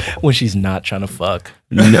When she's not trying to fuck.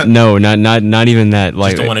 no, not even that.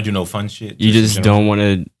 Like, Just don't want to do no fun shit. you just don't want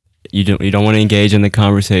to. You don't want to engage in the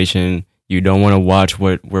conversation. You don't want to watch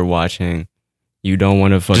what we're watching. You don't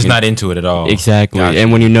want to fucking just not into it at all. Exactly. Gotcha.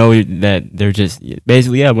 And when you know that they're just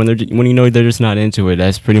basically when you know they're just not into it,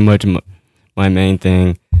 that's pretty much my main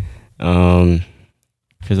thing.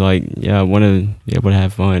 Cause like I want to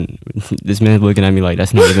have fun. This man's looking at me like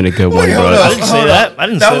that's not even a good one, bro. I didn't say that. I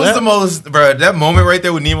didn't say that. That was the most, bro. That moment right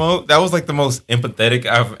there with Nemo, that was like the most empathetic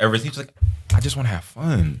I've ever seen. He's like, I just want to have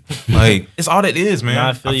fun. Like it's all that is, man. Nah,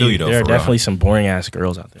 I feel you. though. There are for definitely real. some boring ass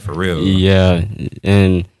girls out there. For real. Yeah,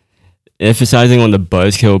 and emphasizing on the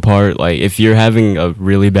buzzkill part, like if you're having a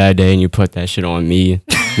really bad day and you put that shit on me,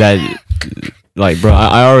 that like, bro,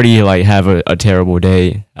 I already like have a terrible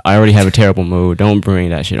day. I already have a terrible mood. Don't bring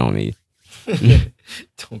that shit on me.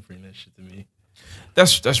 Don't bring that shit to me.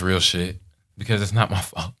 That's real shit because it's not my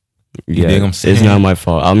fault. Yeah, dig what I'm saying? it's not my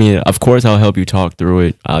fault. I mean, of course, I'll help you talk through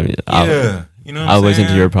it. I'll You know what I'll I'm listen to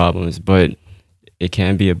saying? your problems, but it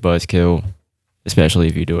can be a buzzkill, especially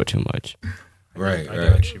if you do it too much. Right, I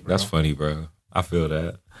right. got you, bro. That's funny, bro. I feel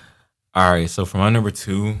that. All right, so for my number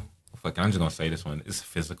 2, fuck, I'm just gonna say this one. It's a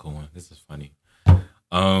physical one. This is funny.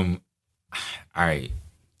 All right.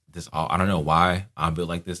 I don't know why I'm built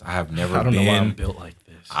like this. I have never I don't been. know why I'm built like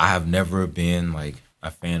this. I have never been like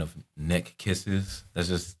a fan of neck kisses. It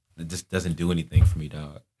just doesn't do anything for me,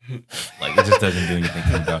 dog. Like it just doesn't do anything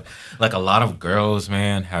for me, dog. Like a lot of girls,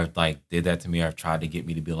 man, have like did that to me. I've tried to get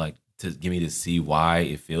me to be like to get me to see why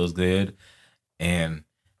it feels good, and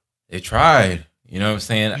they tried. You know what I'm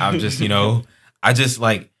saying? I'm just, I just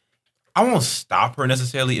like I won't stop her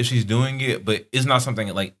necessarily if she's doing it, but it's not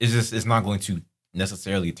something like it's not going to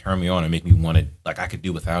necessarily turn me on and make me want to like I could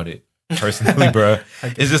do without it personally, bro.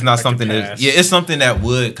 It's just not something that it's something that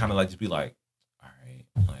would kind of like just be like, all right,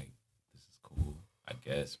 like this is cool, I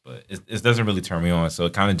guess, but it doesn't really turn me on. So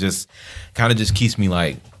it kind of just keeps me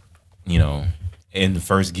like, in the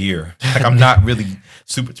first gear. Like I'm not really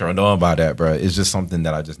super turned on by that, bro. It's just something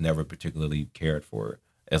that I just never particularly cared for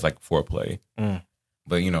as like foreplay.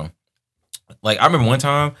 But like I remember one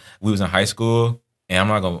time we was in high school, and I'm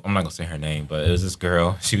not gonna say her name, but it was this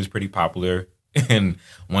girl. She was pretty popular, and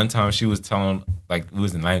one time she was telling, like, we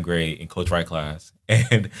was in 9th grade in Coach Wright class,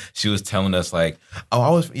 and she was telling us like, oh, I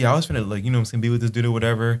was finna like be with this dude or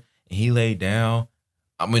whatever, and he laid down.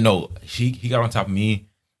 I mean, no, he got on top of me,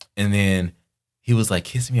 and then he was like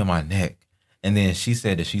kissing me on my neck, and then she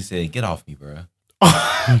said, get off me, bro.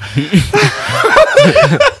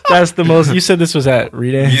 That's the most. You said this was at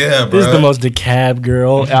Rita. Yeah, bro. This is the most decab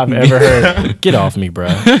girl I've ever heard. Get off me, bro.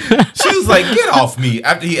 She was like, get off me.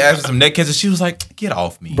 After he asked for some neck kisses, she was like, get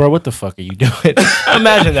off me. Bro, what the fuck are you doing?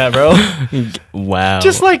 Imagine that, bro. Wow.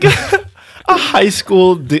 Just like a high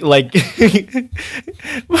school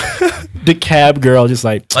decab girl, just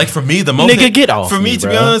like for me, the most nigga, get off. For me, to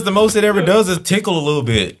be bro. honest, the most it ever does is tickle a little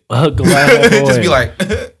bit. Glad Just be like,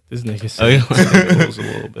 this nigga tickles a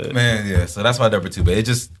little bit. man, yeah. So that's why number 2, but it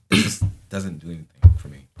just doesn't do anything for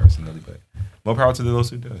me personally. But more power to those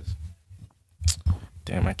who does.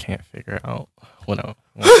 Damn, I can't figure out what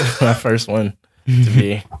my first one to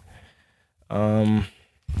be. I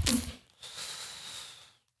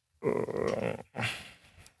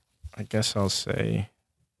guess I'll say.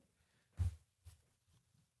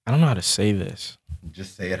 I don't know how to say this.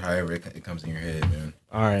 Just say it however it comes in your head, man.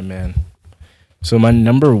 All right, man. So my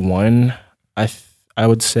number 1, I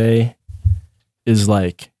would say, is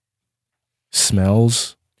like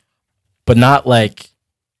smells, but not like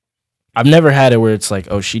I've never had it where it's like,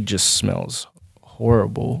 oh, she just smells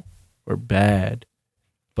horrible or bad,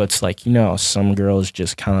 but it's like how some girls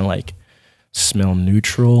just kind of like smell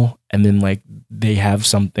neutral, and then like they have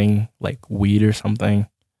something like weed or something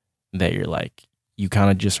that you're like you kind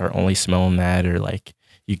of just are only smelling that, or like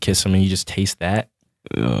you kiss them and you just taste that.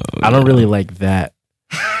 I don't really like that.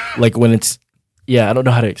 Like when it's, I don't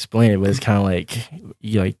know how to explain it, but it's kind of like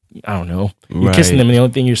I don't know. You're kissing them and the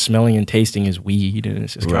only thing you're smelling and tasting is weed, and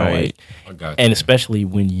it's just kind of like, and especially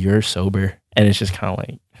when you're sober, and it's just kind of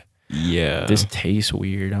like, this tastes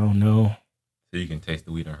weird. I don't know. So you can taste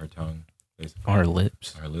the weed on her tongue, basically. On her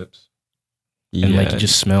lips. On her lips. And like you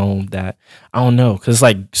just smell that. I don't know, because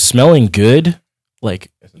like smelling good,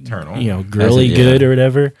 like It's a turn on. girly good or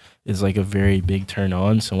whatever, is like a very big turn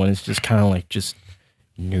on. So when it's just kind of like just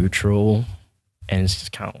neutral and it's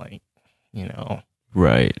just kind of like,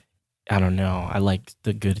 Right. I don't know. I like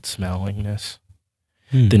the good smellingness.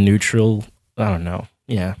 Hmm. The neutral, I don't know.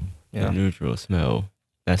 Yeah. The neutral smell.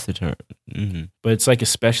 That's the term. Mm-hmm. But it's like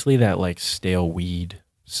especially that like stale weed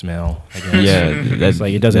smell. I guess. Yeah, It's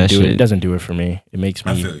like it doesn't that do it. shit. It doesn't do it for me. It makes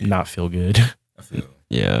I me feel you. not feel good. I feel.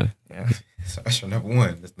 Yeah. Yeah. So that's your number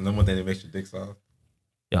one. That's the number one thing that makes your dick soft.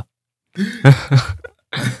 Yeah.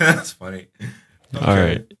 That's funny. Okay. All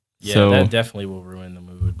right. Yeah, So- that definitely will ruin the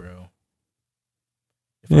mood, bro.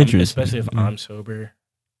 Interesting. Especially if Mm. I'm sober,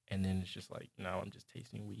 and then it's just like now I'm just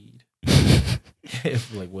tasting weed.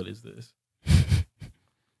 Like, what is this?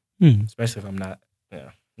 Hmm. Especially if I'm not.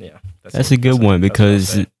 Yeah. That's a good one that's what I'll because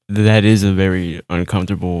say. that is a very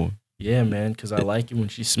uncomfortable. Yeah, man. Because I like it when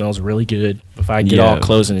she smells really good. If I get all Yeah.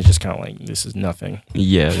 close and it's just kind of like this is nothing.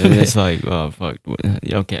 Yeah, then it's like, oh fuck.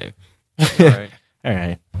 Okay. All right. All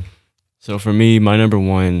right. So for me, my number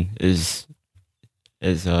one is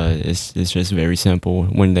it's just very simple.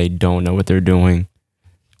 When they don't know what they're doing,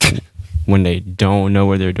 when they don't know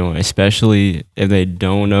what they're doing, especially if they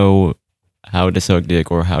don't know how to suck dick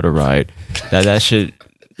or how to ride, that shit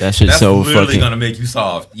That's so literally fucking. gonna make you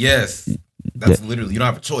soft. Yes. That's literally, you don't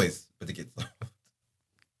have a choice but to get soft.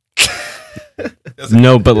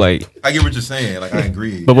 No, but like, I get what you're saying. Like, I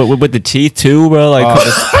agree. but with the teeth too, bro. Like,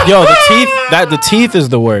 Yo, the teeth is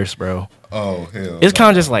the worst, bro. Oh, hell. It's kind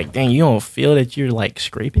of just like, dang, you don't feel that you're like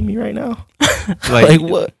scraping me right now? like, Like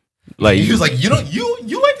what? like He was like, you like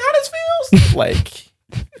how this feels? Like,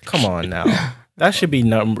 come on now. That should be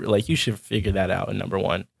like you should figure that out in number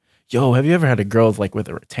one. Yo, have you ever had a girl with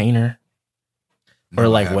a retainer? Or No,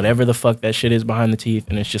 I like haven't. whatever the fuck that shit is behind the teeth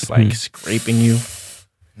and it's just like scraping you.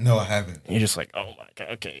 No, I haven't. And you're just like, oh my god,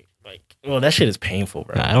 okay. Like, well, that shit is painful,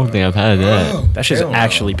 bro. I don't think I've had that. Oh, That shit's hell no.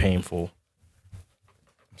 actually painful.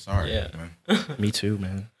 I'm sorry. Yeah. Man. Me too,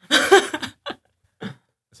 man.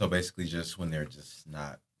 So basically, just when they're just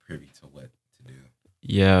not privy to what to do.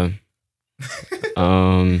 Yeah.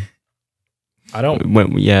 I don't.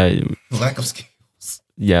 Lack of skills.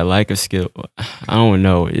 Yeah, lack of skill. I don't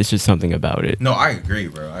know. It's just something about it. No, I agree,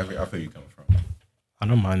 bro. I feel you coming from. I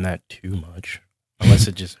don't mind that too much, unless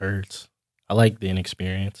it just hurts. I like the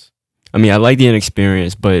inexperience. I mean, I like the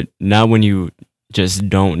inexperience, but not when you just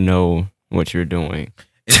don't know what you're doing.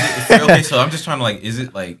 Okay, so I'm just trying to is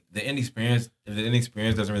it like the inexperience? If the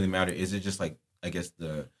inexperience doesn't really matter, is it just like I guess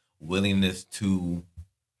the willingness to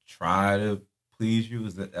try to please you?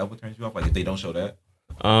 Is that what turns you off? Like if they don't show that,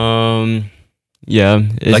 Yeah,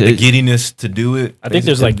 like the giddiness to do it. I think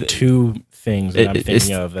there's like two things that I'm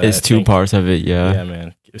thinking of. That it's I two think- parts of it. Yeah, Yeah,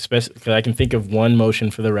 man. Especially because I can think of one motion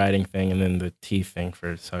for the riding thing and then the teeth thing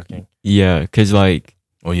for sucking. yeah, because like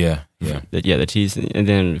Oh yeah. the teeth, and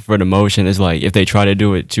then for the motion is like if they try to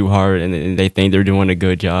do it too hard and then they think they're doing a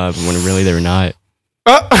good job when really they're not.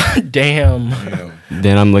 Damn. Yeah.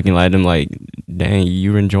 Then I'm looking at them like, dang,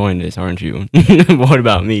 you're enjoying this, aren't you? What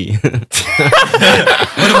about me?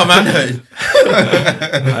 What about my nut?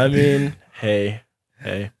 I mean, hey.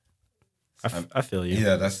 I feel you.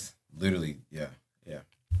 Yeah, that's literally Yeah.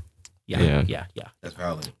 Yeah. that's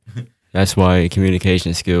valid. That's why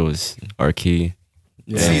communication skills are key.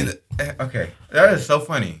 See, okay, that is so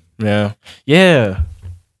funny. Yeah.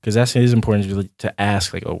 Because it is important to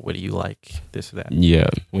ask, like, oh, what do you like? This or that. Yeah,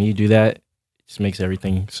 When you do that, it just makes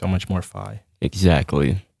everything so much more fi.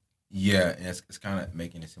 exactly. Yeah, and it's kind of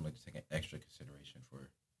making it seem like you're taking extra consideration for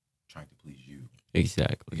trying to please you.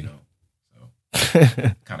 Exactly. You know,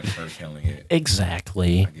 so kind of curtailing it.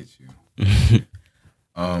 Exactly. I get you.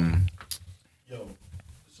 Yo,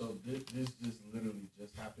 so this just literally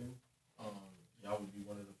just happened. Y'all would be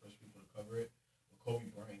one of the first people to cover it. Kobe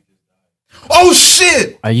Bryant just died. Oh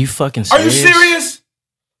shit! Are you fucking Are serious? you serious?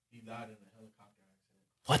 He died in a helicopter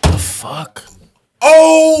accident. What the fuck?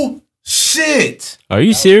 Oh shit! Are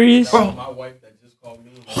you serious? Bro. My wife that just called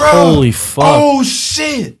me. Bro. Holy fuck. Oh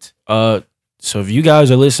shit! So if you guys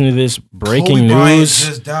are listening to this, breaking Kobe Bryant news.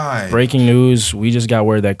 just died. Breaking news, we just got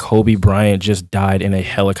word that Kobe Bryant just died in a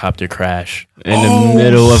helicopter crash. In the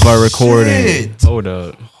middle of our recording. shit. Hold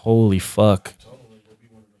up. Holy fuck.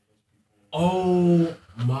 Oh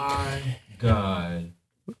my god!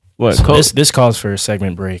 What? So this calls for a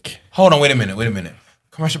segment break. Hold on, wait a minute.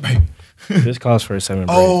 Commercial break. This calls for a segment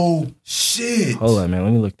break. Oh shit! Hold on, man.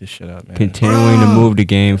 Let me look this shit up, man. Continuing to move the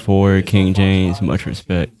game forward, King James, much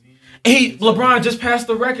respect. Hey, LeBron just passed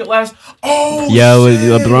the record last. Oh Yeah,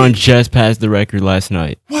 shit. LeBron just passed the record last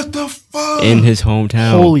night What the fuck? in his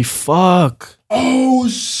hometown. Holy fuck. Oh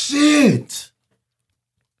shit!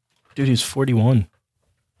 Dude, he's 41.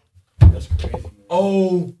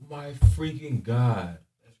 Oh my freaking god,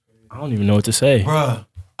 I don't even know what to say. bruh!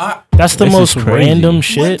 That's the This is most crazy. random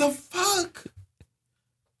shit. What the fuck?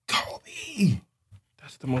 Kobe.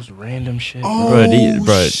 That's the most random shit.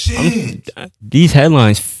 Oh, shit. These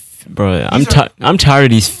headlines, bro. I'm tired of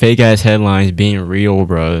these fake ass headlines being real,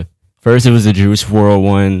 bro. First it was the Juice WRLD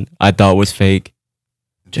one I thought was fake.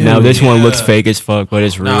 Now this one looks fake as fuck, but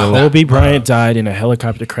it's real. Kobe Bryant died in a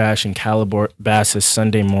helicopter crash in Calabasas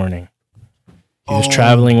Sunday morning. He was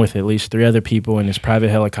traveling with at least 3 other people in his private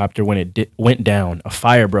helicopter when it went down. A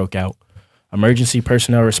fire broke out. Emergency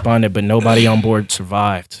personnel responded, but nobody on board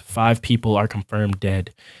survived. 5 people are confirmed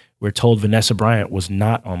dead. We're told Vanessa Bryant was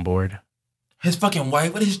not on board. His fucking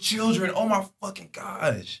wife with his children. Oh my fucking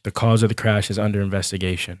gosh. The cause of the crash is under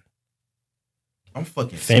investigation. I'm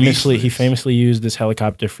fucking He speechless. famously used this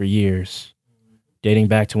helicopter for years, dating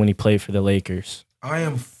back to when he played for the Lakers. I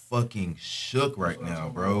am fucking shook right now,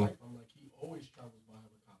 bro.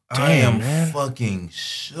 I am fucking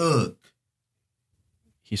shook.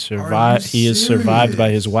 He survived. He is survived by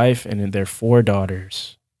his wife and their 4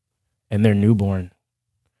 daughters, and their newborn,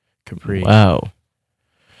 Capri. Wow,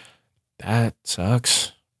 That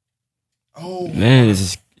sucks. Oh man,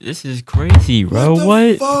 this is crazy, bro.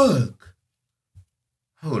 What? Fuck?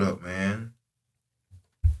 Hold up, man.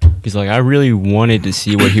 Because like I really wanted to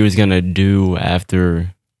see what he was gonna do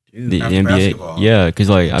after the after NBA. basketball. Yeah, because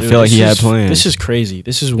like I Dude, feel like he this had is- plans. This is crazy.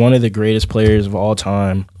 This is one of the greatest players of all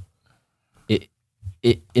time.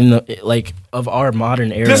 Of our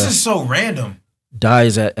modern era. This is so random.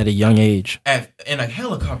 Dies at a young age. In a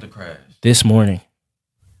helicopter crash. This morning.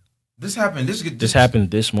 This happened. This happened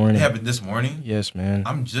this morning. It happened this morning. Yes, man.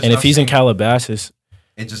 I'm just. And if he's in Cal, Calabasas,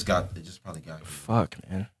 it just probably got. fuck,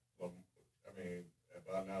 man. I mean,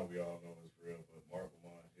 by now we all know it's real, but Mark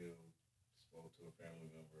Lamont Hill spoke to a family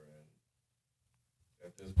member, and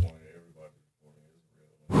at this point, everybody's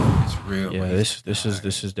reporting it's real. It's real. Yeah, bro.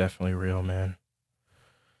 this is definitely real, man.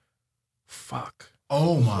 Fuck.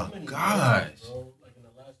 Oh my gosh.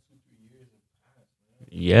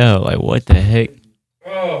 Yeah, like what the heck?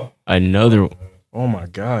 Another Oh my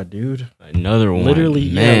god, dude. one. Literally,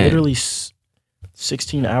 man. literally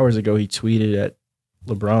 16 hours ago he tweeted at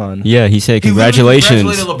LeBron. Yeah, he said He literally congratulations.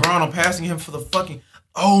 congratulated LeBron on passing him for the fucking.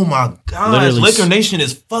 Oh my gosh. Literally Laker Nation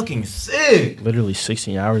is fucking sick. Literally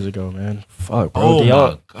 16 hours ago, man. Fuck, bro. Oh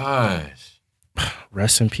Y'all- my gosh.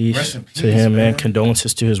 Rest in peace, Rest in to peace, him, man. man.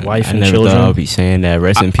 Condolences to his wife I and never children. thought I'd be saying that.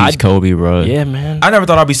 Rest in peace, Kobe, bro. Yeah, man. I never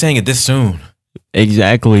thought I'd be saying it this soon.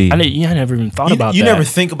 Exactly. I never even thought about You that. never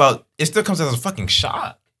think about it. Still comes as a fucking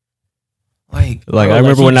shock. Like Like Bro, I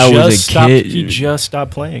remember he when I was a just stopped- kid. He just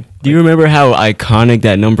stopped playing. Do you remember how iconic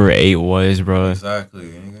that number 8 was, bro? exactly.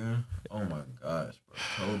 Nigga. Oh my gosh,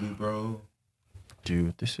 bro. Kobe, bro.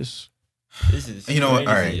 Dude, this is... You know what?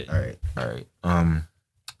 All right.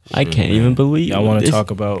 I can't even believe. Y'all want to this.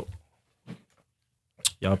 talk about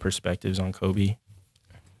y'all perspectives on Kobe?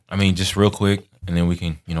 I mean, just real quick, and then we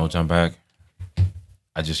can, jump back.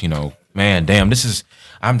 I just, man, damn, this is.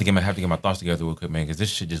 I have to get my thoughts together real quick, man, because this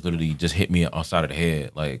shit just literally just hit me outside of the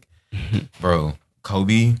head. Like, bro,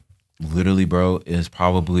 Kobe, literally, bro, is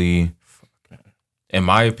probably, in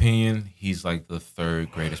my opinion, he's like the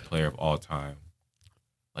 3rd greatest player of all time.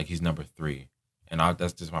 Like, he's number 3, and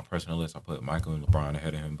that's just my personal list. I put Michael and LeBron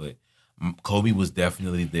ahead of him, but Kobe was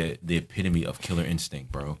definitely the epitome of killer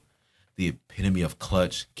instinct, bro. The epitome of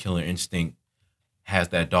clutch, killer instinct. Has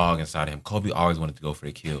that dog inside of him. Kobe always wanted to go for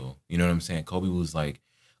the kill. You know what I'm saying? Kobe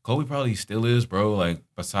probably still is, bro. Like,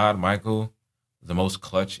 beside Michael, the most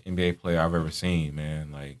clutch NBA player I've ever seen,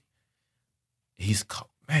 man. Like, he's,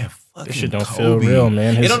 man, fucking This shit don't Kobe. feel real,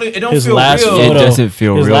 man. It don't his feel last real. photo, It doesn't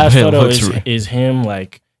feel his real. last but it photo looks real. is him,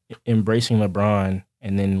 like, embracing LeBron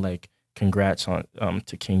and then, like, congrats on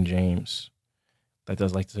to King James. That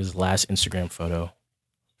was, like, his last Instagram photo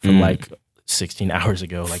from, like, 16 hours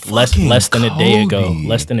ago, like less than a day ago. Kobe.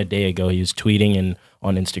 Less than a day ago, he was tweeting and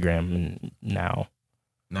on Instagram, and now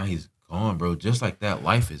he's gone, bro. Just like that,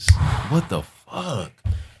 life is what the fuck.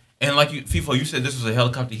 And like FIFO, you said this was a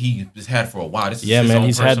helicopter he just had for a while. This is his man, own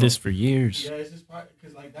he's had personal- this for years. Yeah, it's just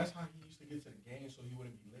because like that's how he used to get to the game, so he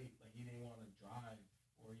wouldn't be late. Like he didn't want to drive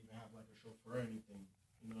or even have like a chauffeur or anything.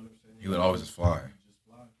 You know what I'm saying? He would always just fly.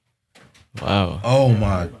 Wow. Oh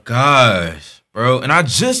my gosh, bro! And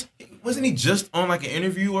wasn't he just on like an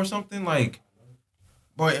interview or something? Like,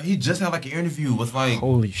 boy, he just had like an interview with like.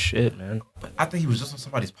 Holy shit, man! I think he was just on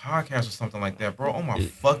somebody's podcast or something like that, bro. Oh my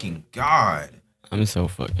fucking god! I'm so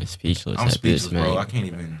fucking speechless I'm at speechless, this, man. bro. I can't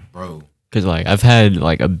even, bro. Cause like I've had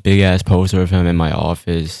like a big ass poster of him in my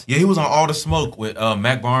office. Yeah, he was on All the Smoke with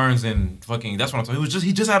Mac Barnes and fucking. That's what I'm talking.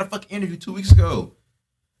 He just had a fucking interview 2 weeks ago.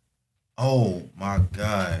 Oh my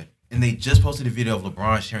god. And they just posted a video of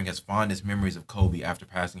LeBron sharing his fondest memories of Kobe after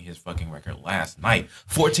passing his fucking record last night.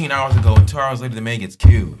 14 hours ago, and 2 hours later, the man gets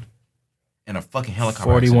killed in a fucking helicopter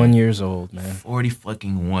 41 accident. years old, man. 40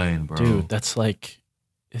 fucking one, bro. Dude, that's like,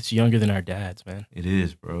 it's younger than our dads, man. It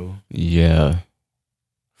is, bro. Yeah.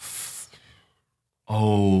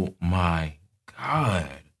 Oh my God.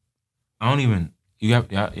 I don't even. Y'all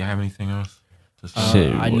have anything else to say?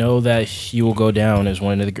 Shit. I know that he will go down as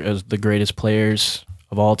one of as the greatest players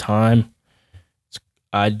of all time.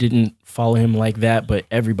 I didn't follow him like that, but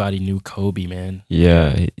everybody knew Kobe, man.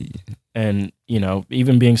 Yeah. And, you know,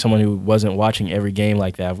 even being someone who wasn't watching every game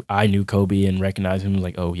like that, I knew Kobe and recognized him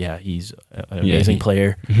like, oh, yeah, he's an amazing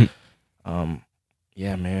player.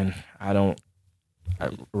 Yeah, man.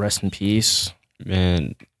 Rest in peace.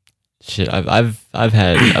 Man, shit. I've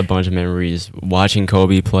had a bunch of memories watching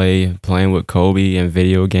Kobe play, playing with Kobe in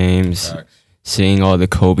video games, Facts. seeing all the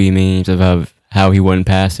Kobe memes of how he wouldn't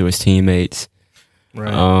pass to his teammates.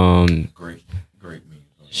 Right. Great memes.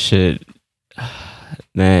 Shit,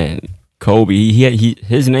 man, Kobe.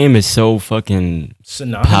 His name is so fucking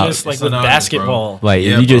Synonymous, like with Synonymous, basketball. like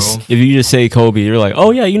Yeah, if you just say Kobe, you're like,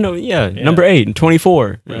 oh yeah, you know, yeah. number 8 and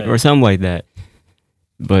 24 Right. or something like that.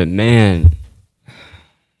 But man,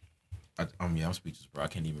 I'm speechless, bro. I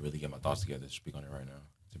can't even really get my thoughts together to speak on it right now.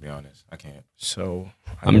 To be honest, I can't. So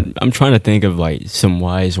I'm trying to think of like some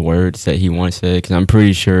wise words that he once said, because I'm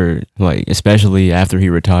pretty sure, like especially after he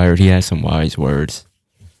retired, he had some wise words.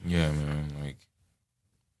 Yeah, man. Like,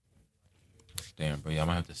 damn, bro. Yeah, I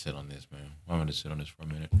might have to sit on this, man. I'm gonna sit on this for a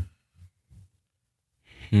minute.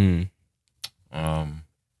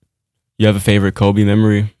 You have a favorite Kobe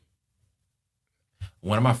memory?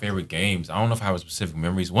 One of my favorite games. I don't know if I have specific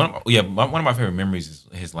memories. One of my favorite memories is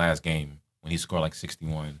his last game when he scored like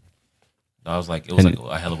 61. That was like, it was like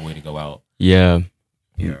a hell of a way to go out. Yeah.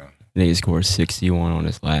 Yeah. They scored 61 on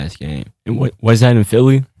his last game. And what was that in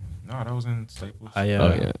Philly? No, that was in Staples.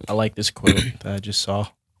 I like this quote that I just saw.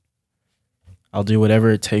 I'll do whatever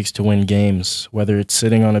it takes to win games, whether it's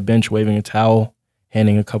sitting on a bench waving a towel,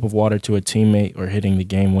 handing a cup of water to a teammate, or hitting the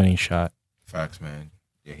game-winning shot. Facts, man.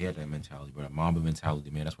 Yeah, he had that mentality, bro. That Mamba mentality,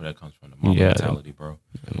 man. That's where that comes from. The Mamba Yeah. mentality, bro.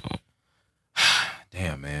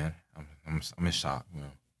 Damn, man. I'm in shock,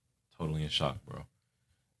 man. Totally in shock, bro.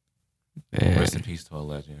 Man. Rest in peace to a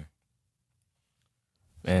legend.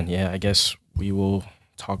 Man, yeah, I guess we will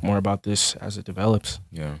talk more about this as it develops.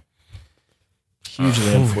 Yeah.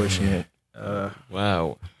 Hugely unfortunate.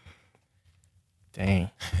 Wow. Dang.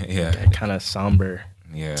 Yeah. Kind of somber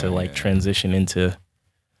Yeah. to like yeah. transition into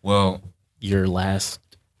Well, your last.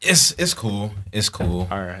 it's cool. It's cool.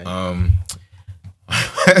 All right.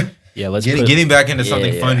 Yeah, let's getting back into Yeah,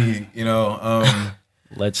 something yeah. funny, you know.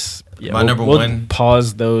 let's My number we'll one-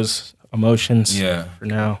 pause those emotions Yeah. for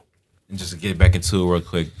now. And just to get back into it real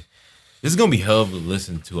quick. This is gonna be hell of a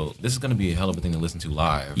listen to. This is gonna be a hell of a thing to listen to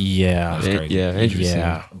live. Yeah. That's crazy. Yeah, interesting.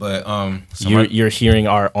 Yeah. But so You're hearing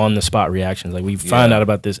our on the spot reactions. Like we found out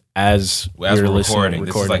about this as as we're we're listening, recording,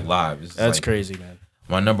 this is like live. This is That's like crazy, man.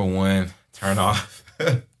 My number one turn off.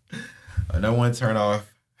 My number one turn off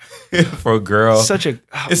for a girl. It's such a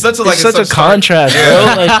such contrast, bro.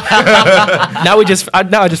 Like,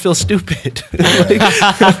 now I just feel stupid.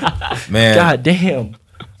 Man. God damn.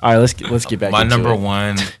 All right, let's get back. My into number it.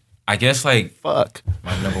 one, I guess like Fuck.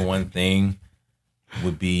 my number one thing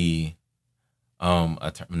would be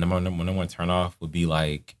number one turn off would be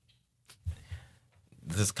like,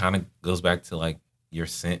 this kind of goes back to like your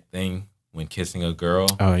scent thing when kissing a girl,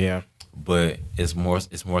 Oh yeah. but it's more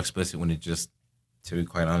explicit when it just, to be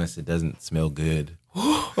quite honest, it doesn't smell good.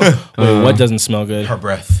 Wait, what doesn't smell good? Her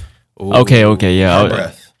breath. Ooh. Okay, yeah. Her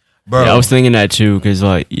breath. Bro. Yeah, I was thinking that too, because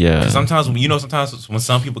like, yeah. Sometimes when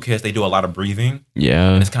some people kiss, they do a lot of breathing.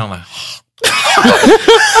 Yeah. And it's kind of like,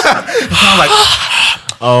 it's kind of like,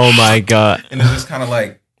 Oh my God. and it's just kind of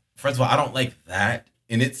like, first of all, I don't like that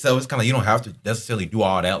in itself. It's kind of like, you don't have to necessarily do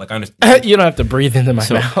all that. Like, I understand. You don't have to breathe into my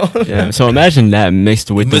mouth. Yeah. So imagine that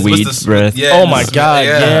mixed with the Mixed weed the breath. Yeah, Oh the my smell, God.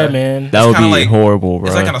 Yeah, man. That would kinda be like- horrible, bro.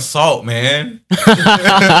 It's like kind of salt, man.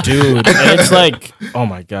 Dude. And it's like, oh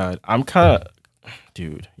my God. I'm kind of,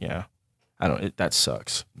 dude. Yeah. That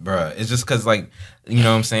sucks. Bruh, it's just because, like, you know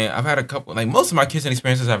what I'm saying? I've had a couple, like, most of my kissing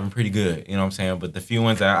experiences have been pretty good, you know what I'm saying? But the few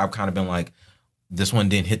ones that I've kind of been like, this one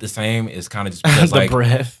didn't hit the same, is kind of just because, The like,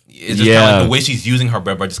 breath. it's just kind of like the way she's using her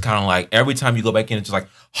breath, but just kind of like, every time you go back in, it's just like,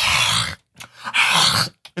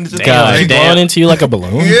 and it's just Damn, she damn. blowing into you like a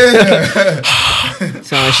balloon. yeah.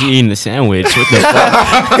 Sounds like she eating a sandwich. What the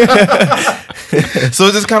fuck? So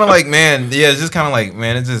it's just kind of like, man, yeah, it's just kind of like,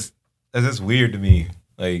 man, it's just weird to me.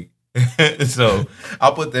 Like, So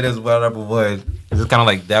I'll put that as well number one. It's kind of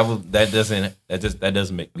like that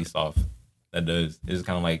doesn't make me soft. That does. It's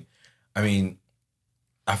kind of like, I mean,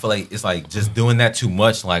 I feel like it's like just doing that too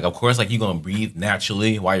much. Like, of course, like you're gonna breathe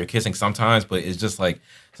naturally while you're kissing sometimes, but it's just like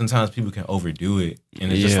sometimes people can overdo it,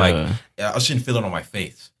 and it's just like I shouldn't feel it on my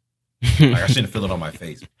face. Like I shouldn't feel it on my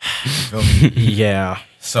face. You feel me? Yeah.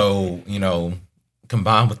 So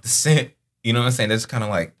combined with the scent, you know what I'm saying? That's kind of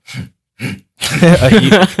like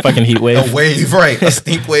Fucking heat wave. a wave, right? A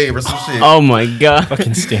stink wave or some shit. Oh my god.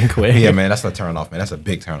 Fucking stink wave. Yeah, man, that's a turn off, man. That's a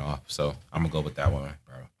big turn off. So I'm gonna go with that one,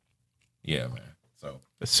 bro. Yeah, man.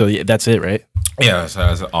 So yeah, that's it, right? Yeah, so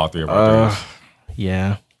that's all three of our things.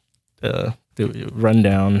 Yeah. The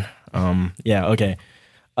rundown. Yeah. Okay.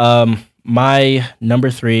 My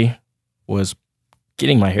number 3 was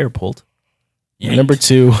getting my hair pulled. Yanked. Number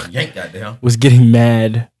 2 Yank that down. was getting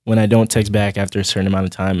mad when I don't text back after a certain amount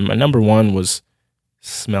of time. My number 1 was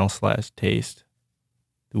smell/taste.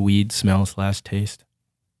 The weed smell/taste.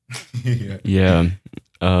 Yeah.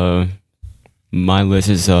 My list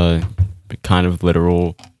is kind of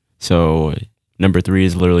literal. So number 3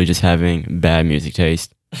 is literally just having bad music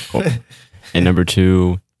taste. And number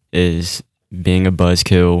 2 is being a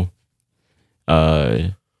buzzkill.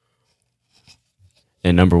 And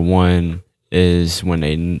number 1 is when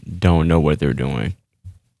they don't know what they're doing.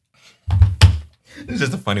 It's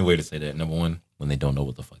just a funny way to say that. Number 1, when they don't know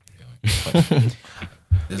what the fuck you're doing.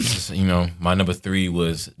 This is, my number 3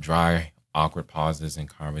 was dry, awkward pauses in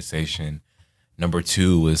conversation. Number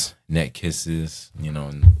 2 was neck kisses, and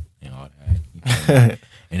all that.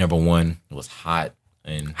 And number 1 was hot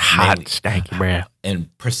and stinky breath.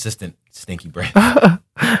 and persistent stinky breath.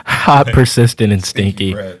 Hot, persistent, and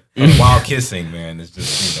stinky. breath. While kissing, man, it's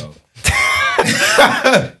just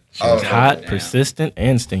Hot, persistent,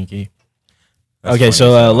 and stinky. That's Okay, funny.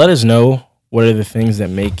 so let us know what are the things that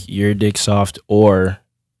make your dick soft or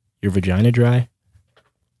your vagina dry.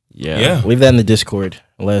 Yeah. Leave that in the Discord.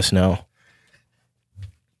 Let us know.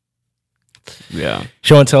 Yeah.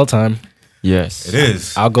 Show and tell time. Yes. It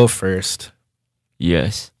is. I'll go first.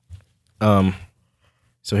 Yes.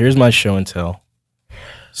 So here's my show and tell.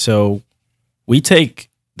 So we take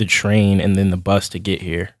the train and then the bus to get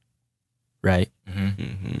here, right?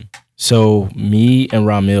 So me and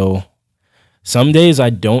Ramil, some days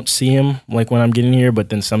I don't see him like when I'm getting here, but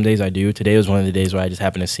then some days I do. Today was one of the days where I just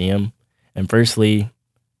happened to see him. And firstly,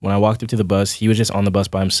 when I walked up to the bus, he was just on the bus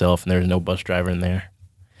by himself and there was no bus driver in there.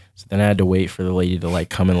 So then I had to wait for the lady to like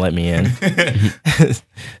come and let me in.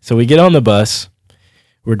 So we get on the bus.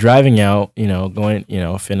 We're driving out, going,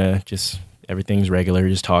 finna just, everything's regular,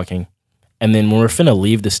 just talking. And then when we're finna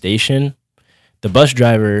leave the station, the bus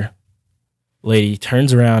driver lady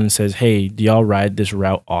turns around and says, "Hey, do y'all ride this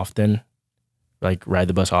route often? Like, ride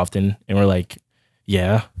the bus often?" And we're like,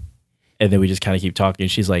 "Yeah." And then we just kind of keep talking.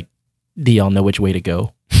 She's like, "Do y'all know which way to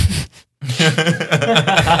go?"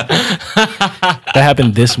 That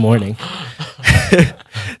happened this morning.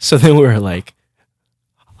 So then we were like,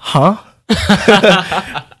 "Huh?"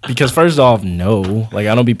 Because first off, no, like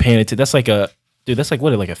I don't be paying attention. That's like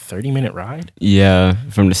what, like a 30-minute ride? Yeah,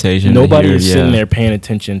 from the station. Nobody to here, is sitting there paying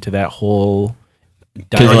attention to that whole.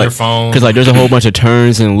 On your phone. Because there's a whole bunch of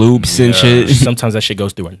turns and loops and shit. Sometimes that shit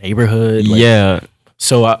goes through a neighborhood. Like, Yeah.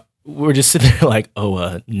 So we're just sitting there like,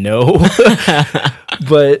 no.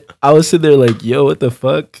 But I was sitting there like, yo, what the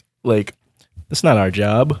fuck? Like, that's not our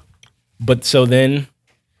job. But so then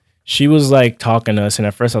she was like talking to us, and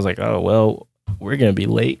at first I was like, oh, well, we're going to be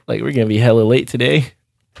late. Like, we're going to be hella late today.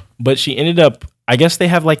 But she ended up, I guess they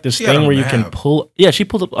have like this She had thing a where you can map. pull. Yeah, she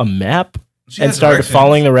pulled up a map She and has started directions.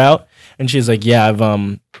 following the route. And she's like, yeah,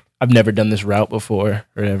 I've never done this route before or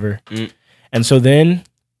whatever. And so then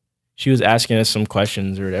she was asking us some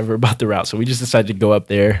questions or whatever about the route. So we just decided to go up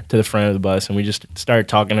there to the front of the bus and we just started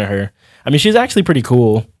talking to her. I mean, she's actually pretty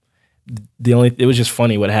cool. It was just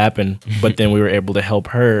funny what happened. But then we were able to help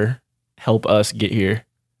us get here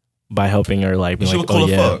by helping her, like, being She like, was cool oh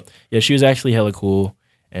as yeah. fuck. Yeah, she was actually hella cool.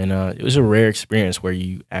 And it was a rare experience where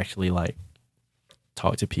you actually like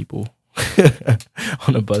talk to people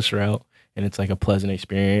on a bus route. And it's like a pleasant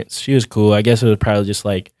experience. She was cool. I guess it was probably just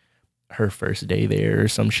like her first day there or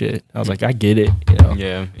some shit. I was like, I get it,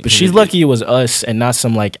 Yeah. But she's lucky it was us and not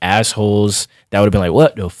some like assholes that would have been like,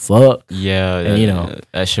 what the fuck? Yeah. And,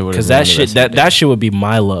 that shit would have Because that shit would be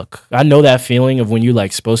my luck. I know that feeling of when you're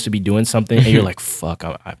like supposed to be doing something and you're like, fuck,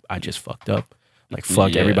 I just fucked up. Like,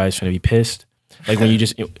 fuck, Yeah. everybody's gonna be pissed. Like when you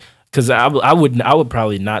just, because I would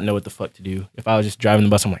probably not know what the fuck to do if I was just driving the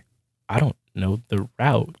bus. I'm like, I don't know the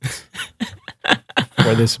route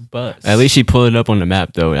for this bus. At least she pulled it up on the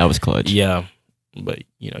map though. That was clutch. Yeah, but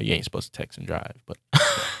you ain't supposed to text and drive. But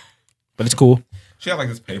but it's cool. She had like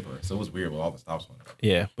this paper, so it was weird with all the stops on it.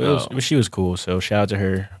 Yeah, but she was cool. So shout out to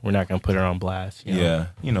her. We're not gonna put her on blast. You know?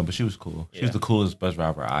 Yeah, but she was cool. She was the coolest bus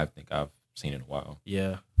rapper I think I've seen in a while.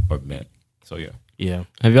 Yeah, or met. So yeah.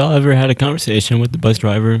 Have y'all ever had a conversation with the bus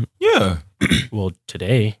driver? Yeah. Well,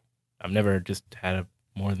 today I've never just had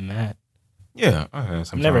more than that. Yeah, I have.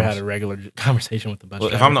 I've never had a regular conversation with the bus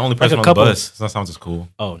driver. If I'm the only person on the bus, that sounds just cool.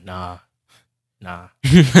 Oh, nah.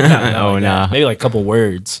 Oh, nah. Maybe like a couple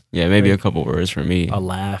words. Yeah, maybe a couple words for me. A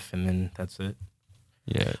laugh, and then that's it.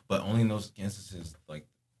 Yeah. But only in those instances, like,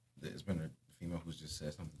 it's been a female who's just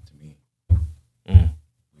said something to me.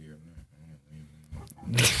 Weird.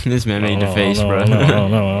 This man made the face, bro.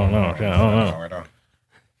 No.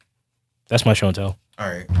 That's my show and tell. All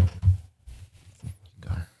right.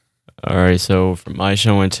 All right, so for my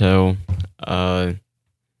show and tell, I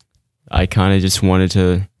kind of just wanted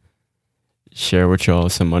to share with y'all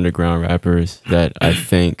some underground rappers that I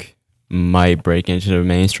think might break into the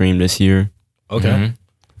mainstream this year. Okay. Mm-hmm.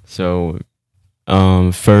 So,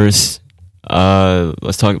 first,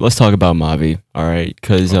 let's talk about Mavi. All right,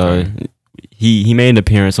 because he made an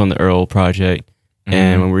appearance on the Earl project,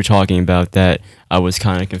 and when we were talking about that, I was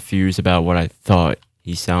kind of confused about what I thought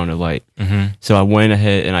he sounded like. So I went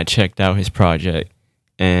ahead and I checked out his project,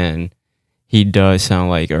 and he does sound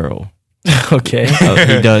like Earl. Okay.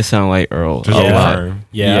 He does sound like Earl a lot.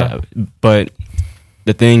 Yeah. But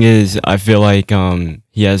the thing is, I feel like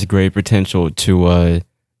he has great potential to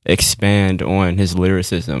expand on his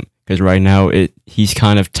lyricism, because right now he's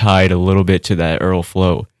kind of tied a little bit to that Earl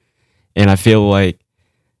flow, and I feel like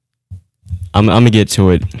I'm gonna get to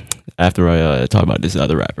it after I talk about this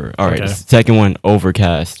other rapper. All right, the second one,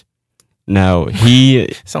 Overcast. Now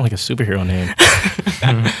he sound like a superhero name.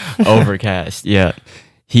 Overcast, yeah.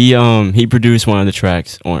 He produced one of the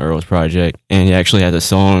tracks on Earl's project, and he actually has a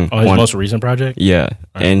song. Oh, his most recent project? Yeah,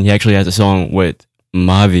 and he actually has a song with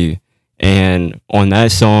Mavi, and on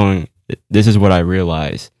that song, this is what I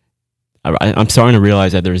realized. I'm starting to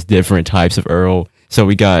realize that there's different types of Earl. So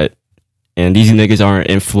we got, and these niggas aren't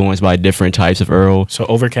influenced by different types of Earl. So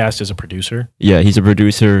Overcast is a producer? Yeah, he's a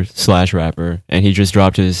producer / rapper, and he just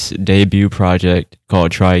dropped his debut project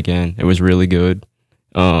called Try Again. It was really good.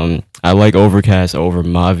 I like Overcast over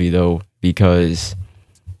Mavi though, because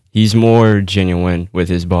he's more genuine with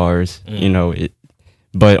his bars, you know.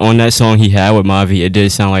 But on that song he had with Mavi, it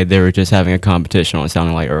did sound like they were just having a competition on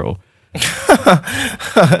sounding like Earl.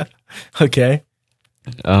 Okay.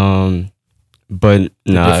 But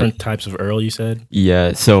nah. Different types of Earl, you said?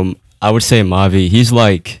 Yeah, so I would say Mavi, he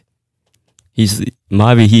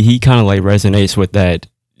kind of like resonates with that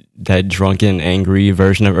drunken, angry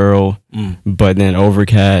version of Earl, but then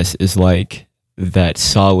Overcast is like that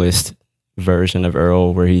solaced version of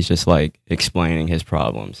Earl where he's just like explaining his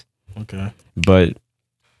problems. Okay. But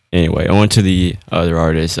anyway, on to the other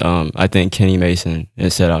artists. I think Kenny Mason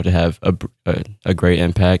is set out to have a great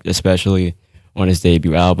impact, especially on his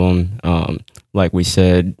debut album. Like we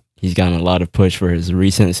said, he's gotten a lot of push for his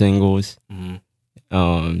recent singles.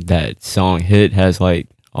 That song Hit has like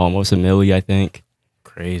almost 1 million, I think.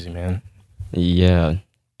 Crazy, man. Yeah.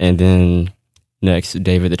 And then next,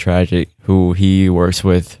 David the Tragic, who he works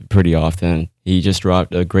with pretty often. He just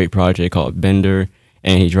dropped a great project called Bender,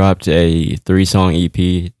 and he dropped a 3-song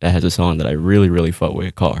EP that has a song that I really, really fuck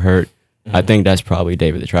with called Hurt. I think that's probably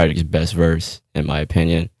David the Tragic's best verse, in my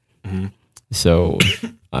opinion. So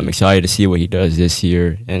I'm excited to see what he does this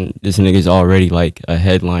year. And this nigga's already like a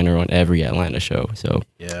headliner on every Atlanta show. So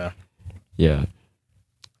yeah.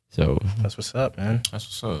 So that's what's up, man. That's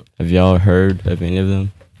what's up. Have y'all heard of any of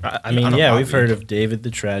them? I mean, yeah, we've heard of David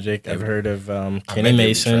the Tragic. I've heard of Kenny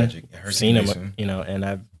Mason. I've seen him, you know,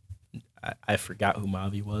 and I forgot who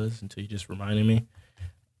Mavi was until you just reminded me.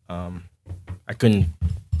 I couldn't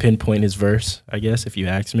pinpoint his verse, I guess, if you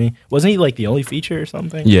asked me. Wasn't he like the only feature or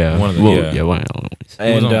something? Yeah, one of them. Yeah, one of the only ones.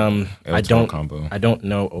 And I don't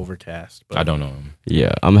know Overcast. But I don't know him.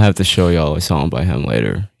 Yeah, I'm gonna have to show y'all a song by him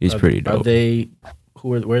later. He's pretty dope.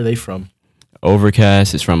 Where are they from?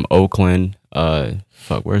 Overcast is from Oakland.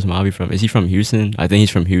 Where's Mavi from? Is he from Houston? I think he's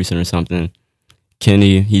from Houston or something.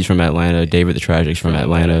 Kenny, he's from Atlanta. David the Tragic's from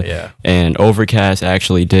Atlanta. Yeah. And Overcast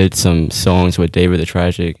actually did some songs with David the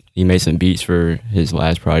Tragic. He made some beats for his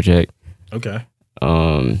last project. Okay.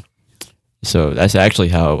 So that's actually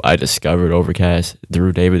how I discovered Overcast,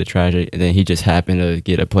 through David the Tragic, and then he just happened to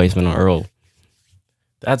get a placement on Earl.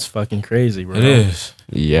 That's fucking crazy, bro. It is.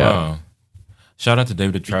 Yeah. Wow. Shout out to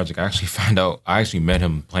David the Tragic. I actually met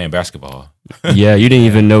him playing basketball. Yeah, you didn't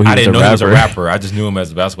even know he was a rapper. I just knew him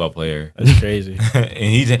as a basketball player. That's crazy.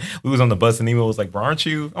 And we was on the bus and Nemo was like, bro, aren't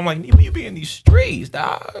you? I'm like, Nemo, you be in these streets,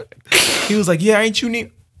 dog. He was like, yeah, ain't you Nemo?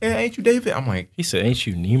 "Yeah, ain't you David?" I'm like, He said, "Ain't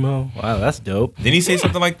you Nemo?" Wow, that's dope. didn't he say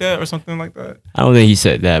something like that or something like that? I don't think he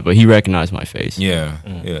said that, but he recognized my face. Yeah,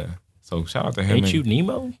 yeah. So shout out to him. Ain't you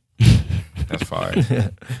Nemo? That's fire.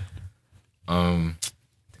 Damn.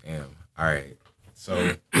 All right.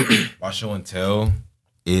 So my show and tell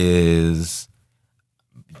is,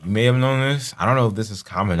 you may have known this. I don't know if this is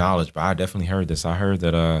common knowledge, but I definitely heard this. I heard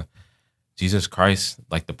that Jesus Christ,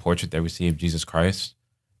 like the portrait that we see of Jesus Christ,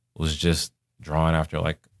 was just drawn after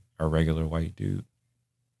like a regular white dude.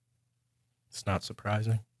 It's not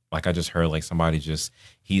surprising. Like I just heard like somebody just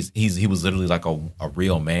he was literally like a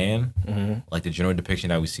real man. Mm-hmm. Like the general depiction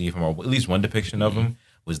that we see from, or at least one depiction of him,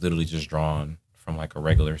 was literally just drawn from like a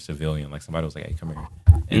regular civilian. Like somebody was like, "Hey, come here,"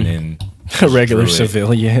 and then A regular drew it.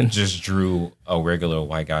 civilian. Just drew a regular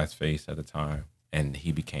white guy's face at the time, and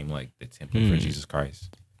he became like the template for Jesus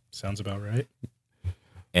Christ. Sounds about right.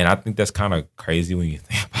 And I think that's kind of crazy when you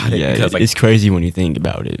think about it. Yeah, because like, it's crazy when you think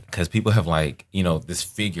about it. because people have like, you know, this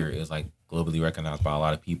figure is like globally recognized by a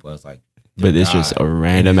lot of people as like, But it's just a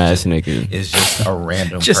random ass nigga. It's just a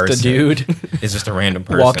random Just person. a dude It's just a random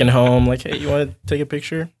person walking home like, "Hey, you want to take a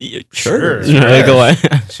picture?" Sure. Sure.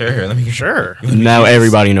 Sure, let me Sure. Now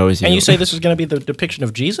everybody knows you. And you say this is going to be the depiction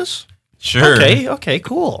of Jesus? Sure. Okay,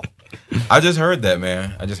 cool. I just heard that,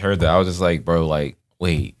 man. I just heard that. I was just like, bro, like,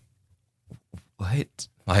 wait, what?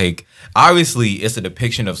 Like, obviously, it's a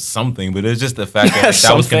depiction of something, but it's just the fact that that was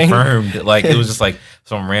Something. confirmed. Like, it was just like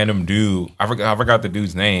some random dude. I forgot the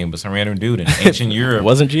dude's name, but some random dude in ancient It Europe.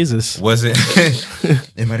 wasn't Jesus. Was it?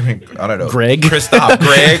 It might have been. I don't know. Greg? Christoph.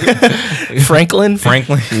 Greg. Franklin?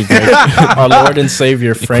 Franklin. Our Lord and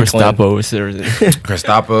Savior, Franklin. Christopos or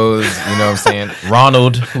Christopos. You know what I'm saying?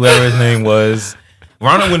 Ronald, whoever his name was.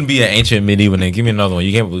 Ronald wouldn't be an ancient medieval name. Give me another one.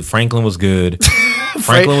 You can't believe Franklin was good.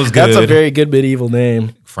 Franklin was good. That's a very good medieval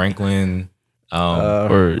name. Franklin.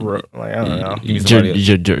 or Like, I don't know.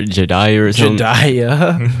 Jediah or something. Jediah.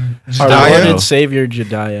 Our Jediah? Lord and Savior,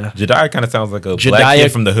 Jediah. Jediah kind of sounds like a black Jediah-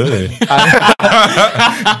 kid from the hood.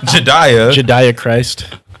 Jediah. Jediah Christ.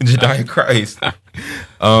 Jediah Christ.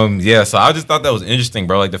 Yeah, so I just thought that was interesting,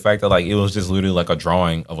 bro. Like the fact that like it was just literally like a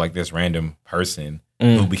drawing of like this random person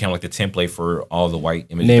who became like the template for all the white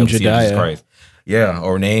images Name that we see of Jesus Jediah. Christ. Yeah,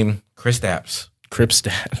 or name Kristaps. Crip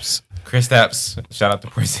stabs. Kristaps. Shout out to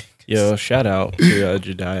Porzingis. Yo, shout out to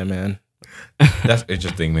Jediah, man. That's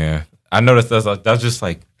interesting, man. I noticed that's just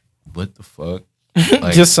like, what the fuck?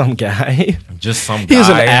 Like, Just some guy. just some guy. He was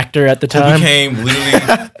an actor at the who time. became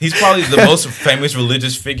literally. He's probably the most famous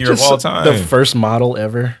religious figure Just of all time. The first model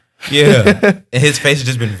ever. Yeah, and his face has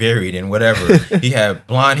just been varied and whatever. He had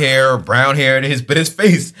blonde hair, brown hair, and his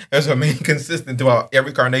face has remained consistent throughout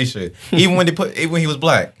every incarnation. Even when he was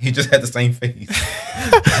black, he just had the same face.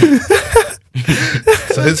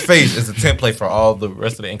 So his face is a template for all the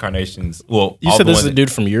rest of the incarnations. Well, You all said the this is ones a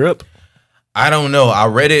dude from Europe? I don't know. I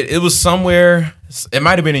read it. It was somewhere. It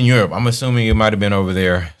might have been in Europe. I'm assuming it might have been over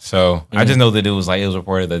there. So I just know that it was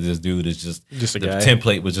reported that this dude is just Just a the guy.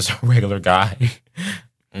 template was just a regular guy.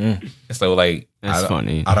 So like That's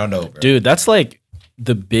funny. I don't know, bro. Dude, that's like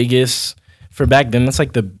the biggest for back then. That's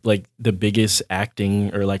like the biggest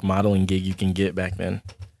acting or like modeling gig you can get back then.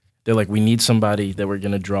 They're like, we need somebody that we're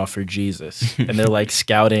gonna draw for Jesus, and they're like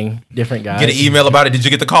scouting different guys. Get an email about it. Did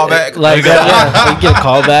you get the call back? Like that, yeah. Like, get a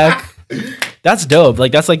call back. That's dope.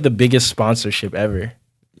 Like that's like the biggest sponsorship ever.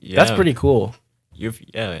 Yeah. That's pretty cool. You're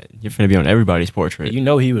finna be on everybody's portrait. You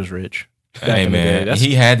know he was rich. back Hey in the day. man, That's-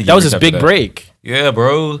 he had to. Get that was his rich after big that. break. Yeah,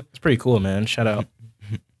 bro. It's pretty cool, man. Shout out.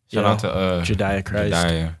 Shout out to Jediah Christ.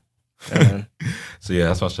 Jediah. Yeah, man. So yeah,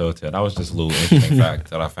 that's my show tell. That was just a little interesting fact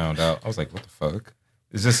that I found out. I was like, what the fuck?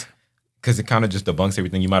 It's just because it kind of just debunks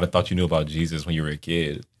everything you might have thought you knew about Jesus when you were a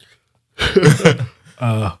kid.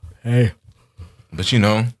 Hey. But you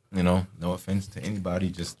know, no offense to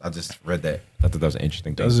anybody. I just read that. I thought that was an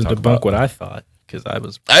interesting thing. Doesn't to talk debunk about. what I thought because I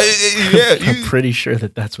was Yeah, I'm pretty sure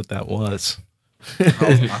that that's what that was.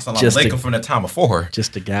 Assalamu Just alaikum a- from the time before.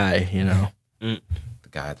 Just a guy, you know. The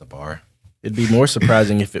guy at the bar. It'd be more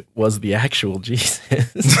surprising if it was the actual Jesus.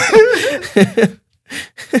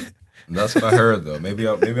 That's what I heard though. Maybe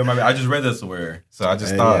I might be, I just read that somewhere, so I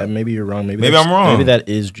just thought Yeah, maybe you're wrong. Maybe Maybe that's- I'm wrong. Maybe that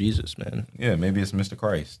is Jesus, man. yeah, maybe it's Mr.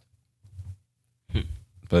 Christ.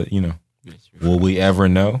 But will we ever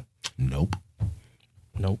know? Nope.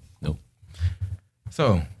 Nope.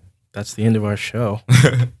 So That's the end of our show.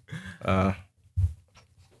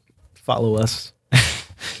 Follow us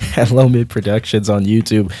at Low Mid Productions on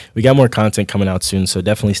YouTube. We got more content coming out soon, so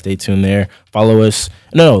definitely stay tuned there. Follow us.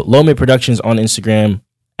 No, Low Mid Productions on Instagram,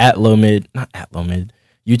 at Low Mid, not at Low Mid,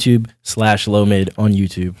 YouTube/Low Mid on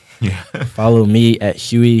YouTube. yeah. Follow me at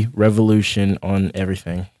Huey Revolution on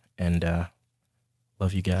everything. And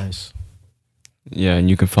Love you guys. Yeah, and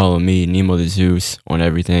you can follow me, Nemo the Zeus, on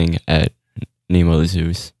everything at Nemo the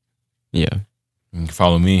Zeus. Yeah. You can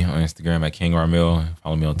follow me on Instagram at King Ramil.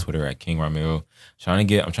 Follow me on Twitter at King Ramil.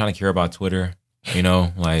 I'm trying to care about Twitter. You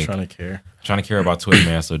know, like Trying to care about Twitter,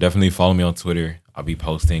 man. So definitely follow me on Twitter. I'll be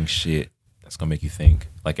posting shit that's gonna make you think,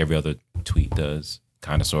 like every other tweet does,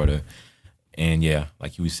 kind of, sort of. And yeah,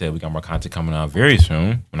 like you said, we got more content coming out very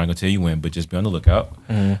soon. We're not gonna tell you when, but just be on the lookout.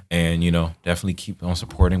 And you know, definitely keep on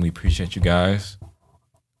supporting. We appreciate you guys.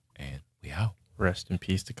 And we out. Rest in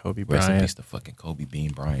peace to Kobe Rest Bryant. in peace to fucking Kobe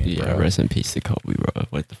Bean Bryant. Yeah, bro. rest in peace to Kobe, bro.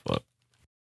 What the fuck?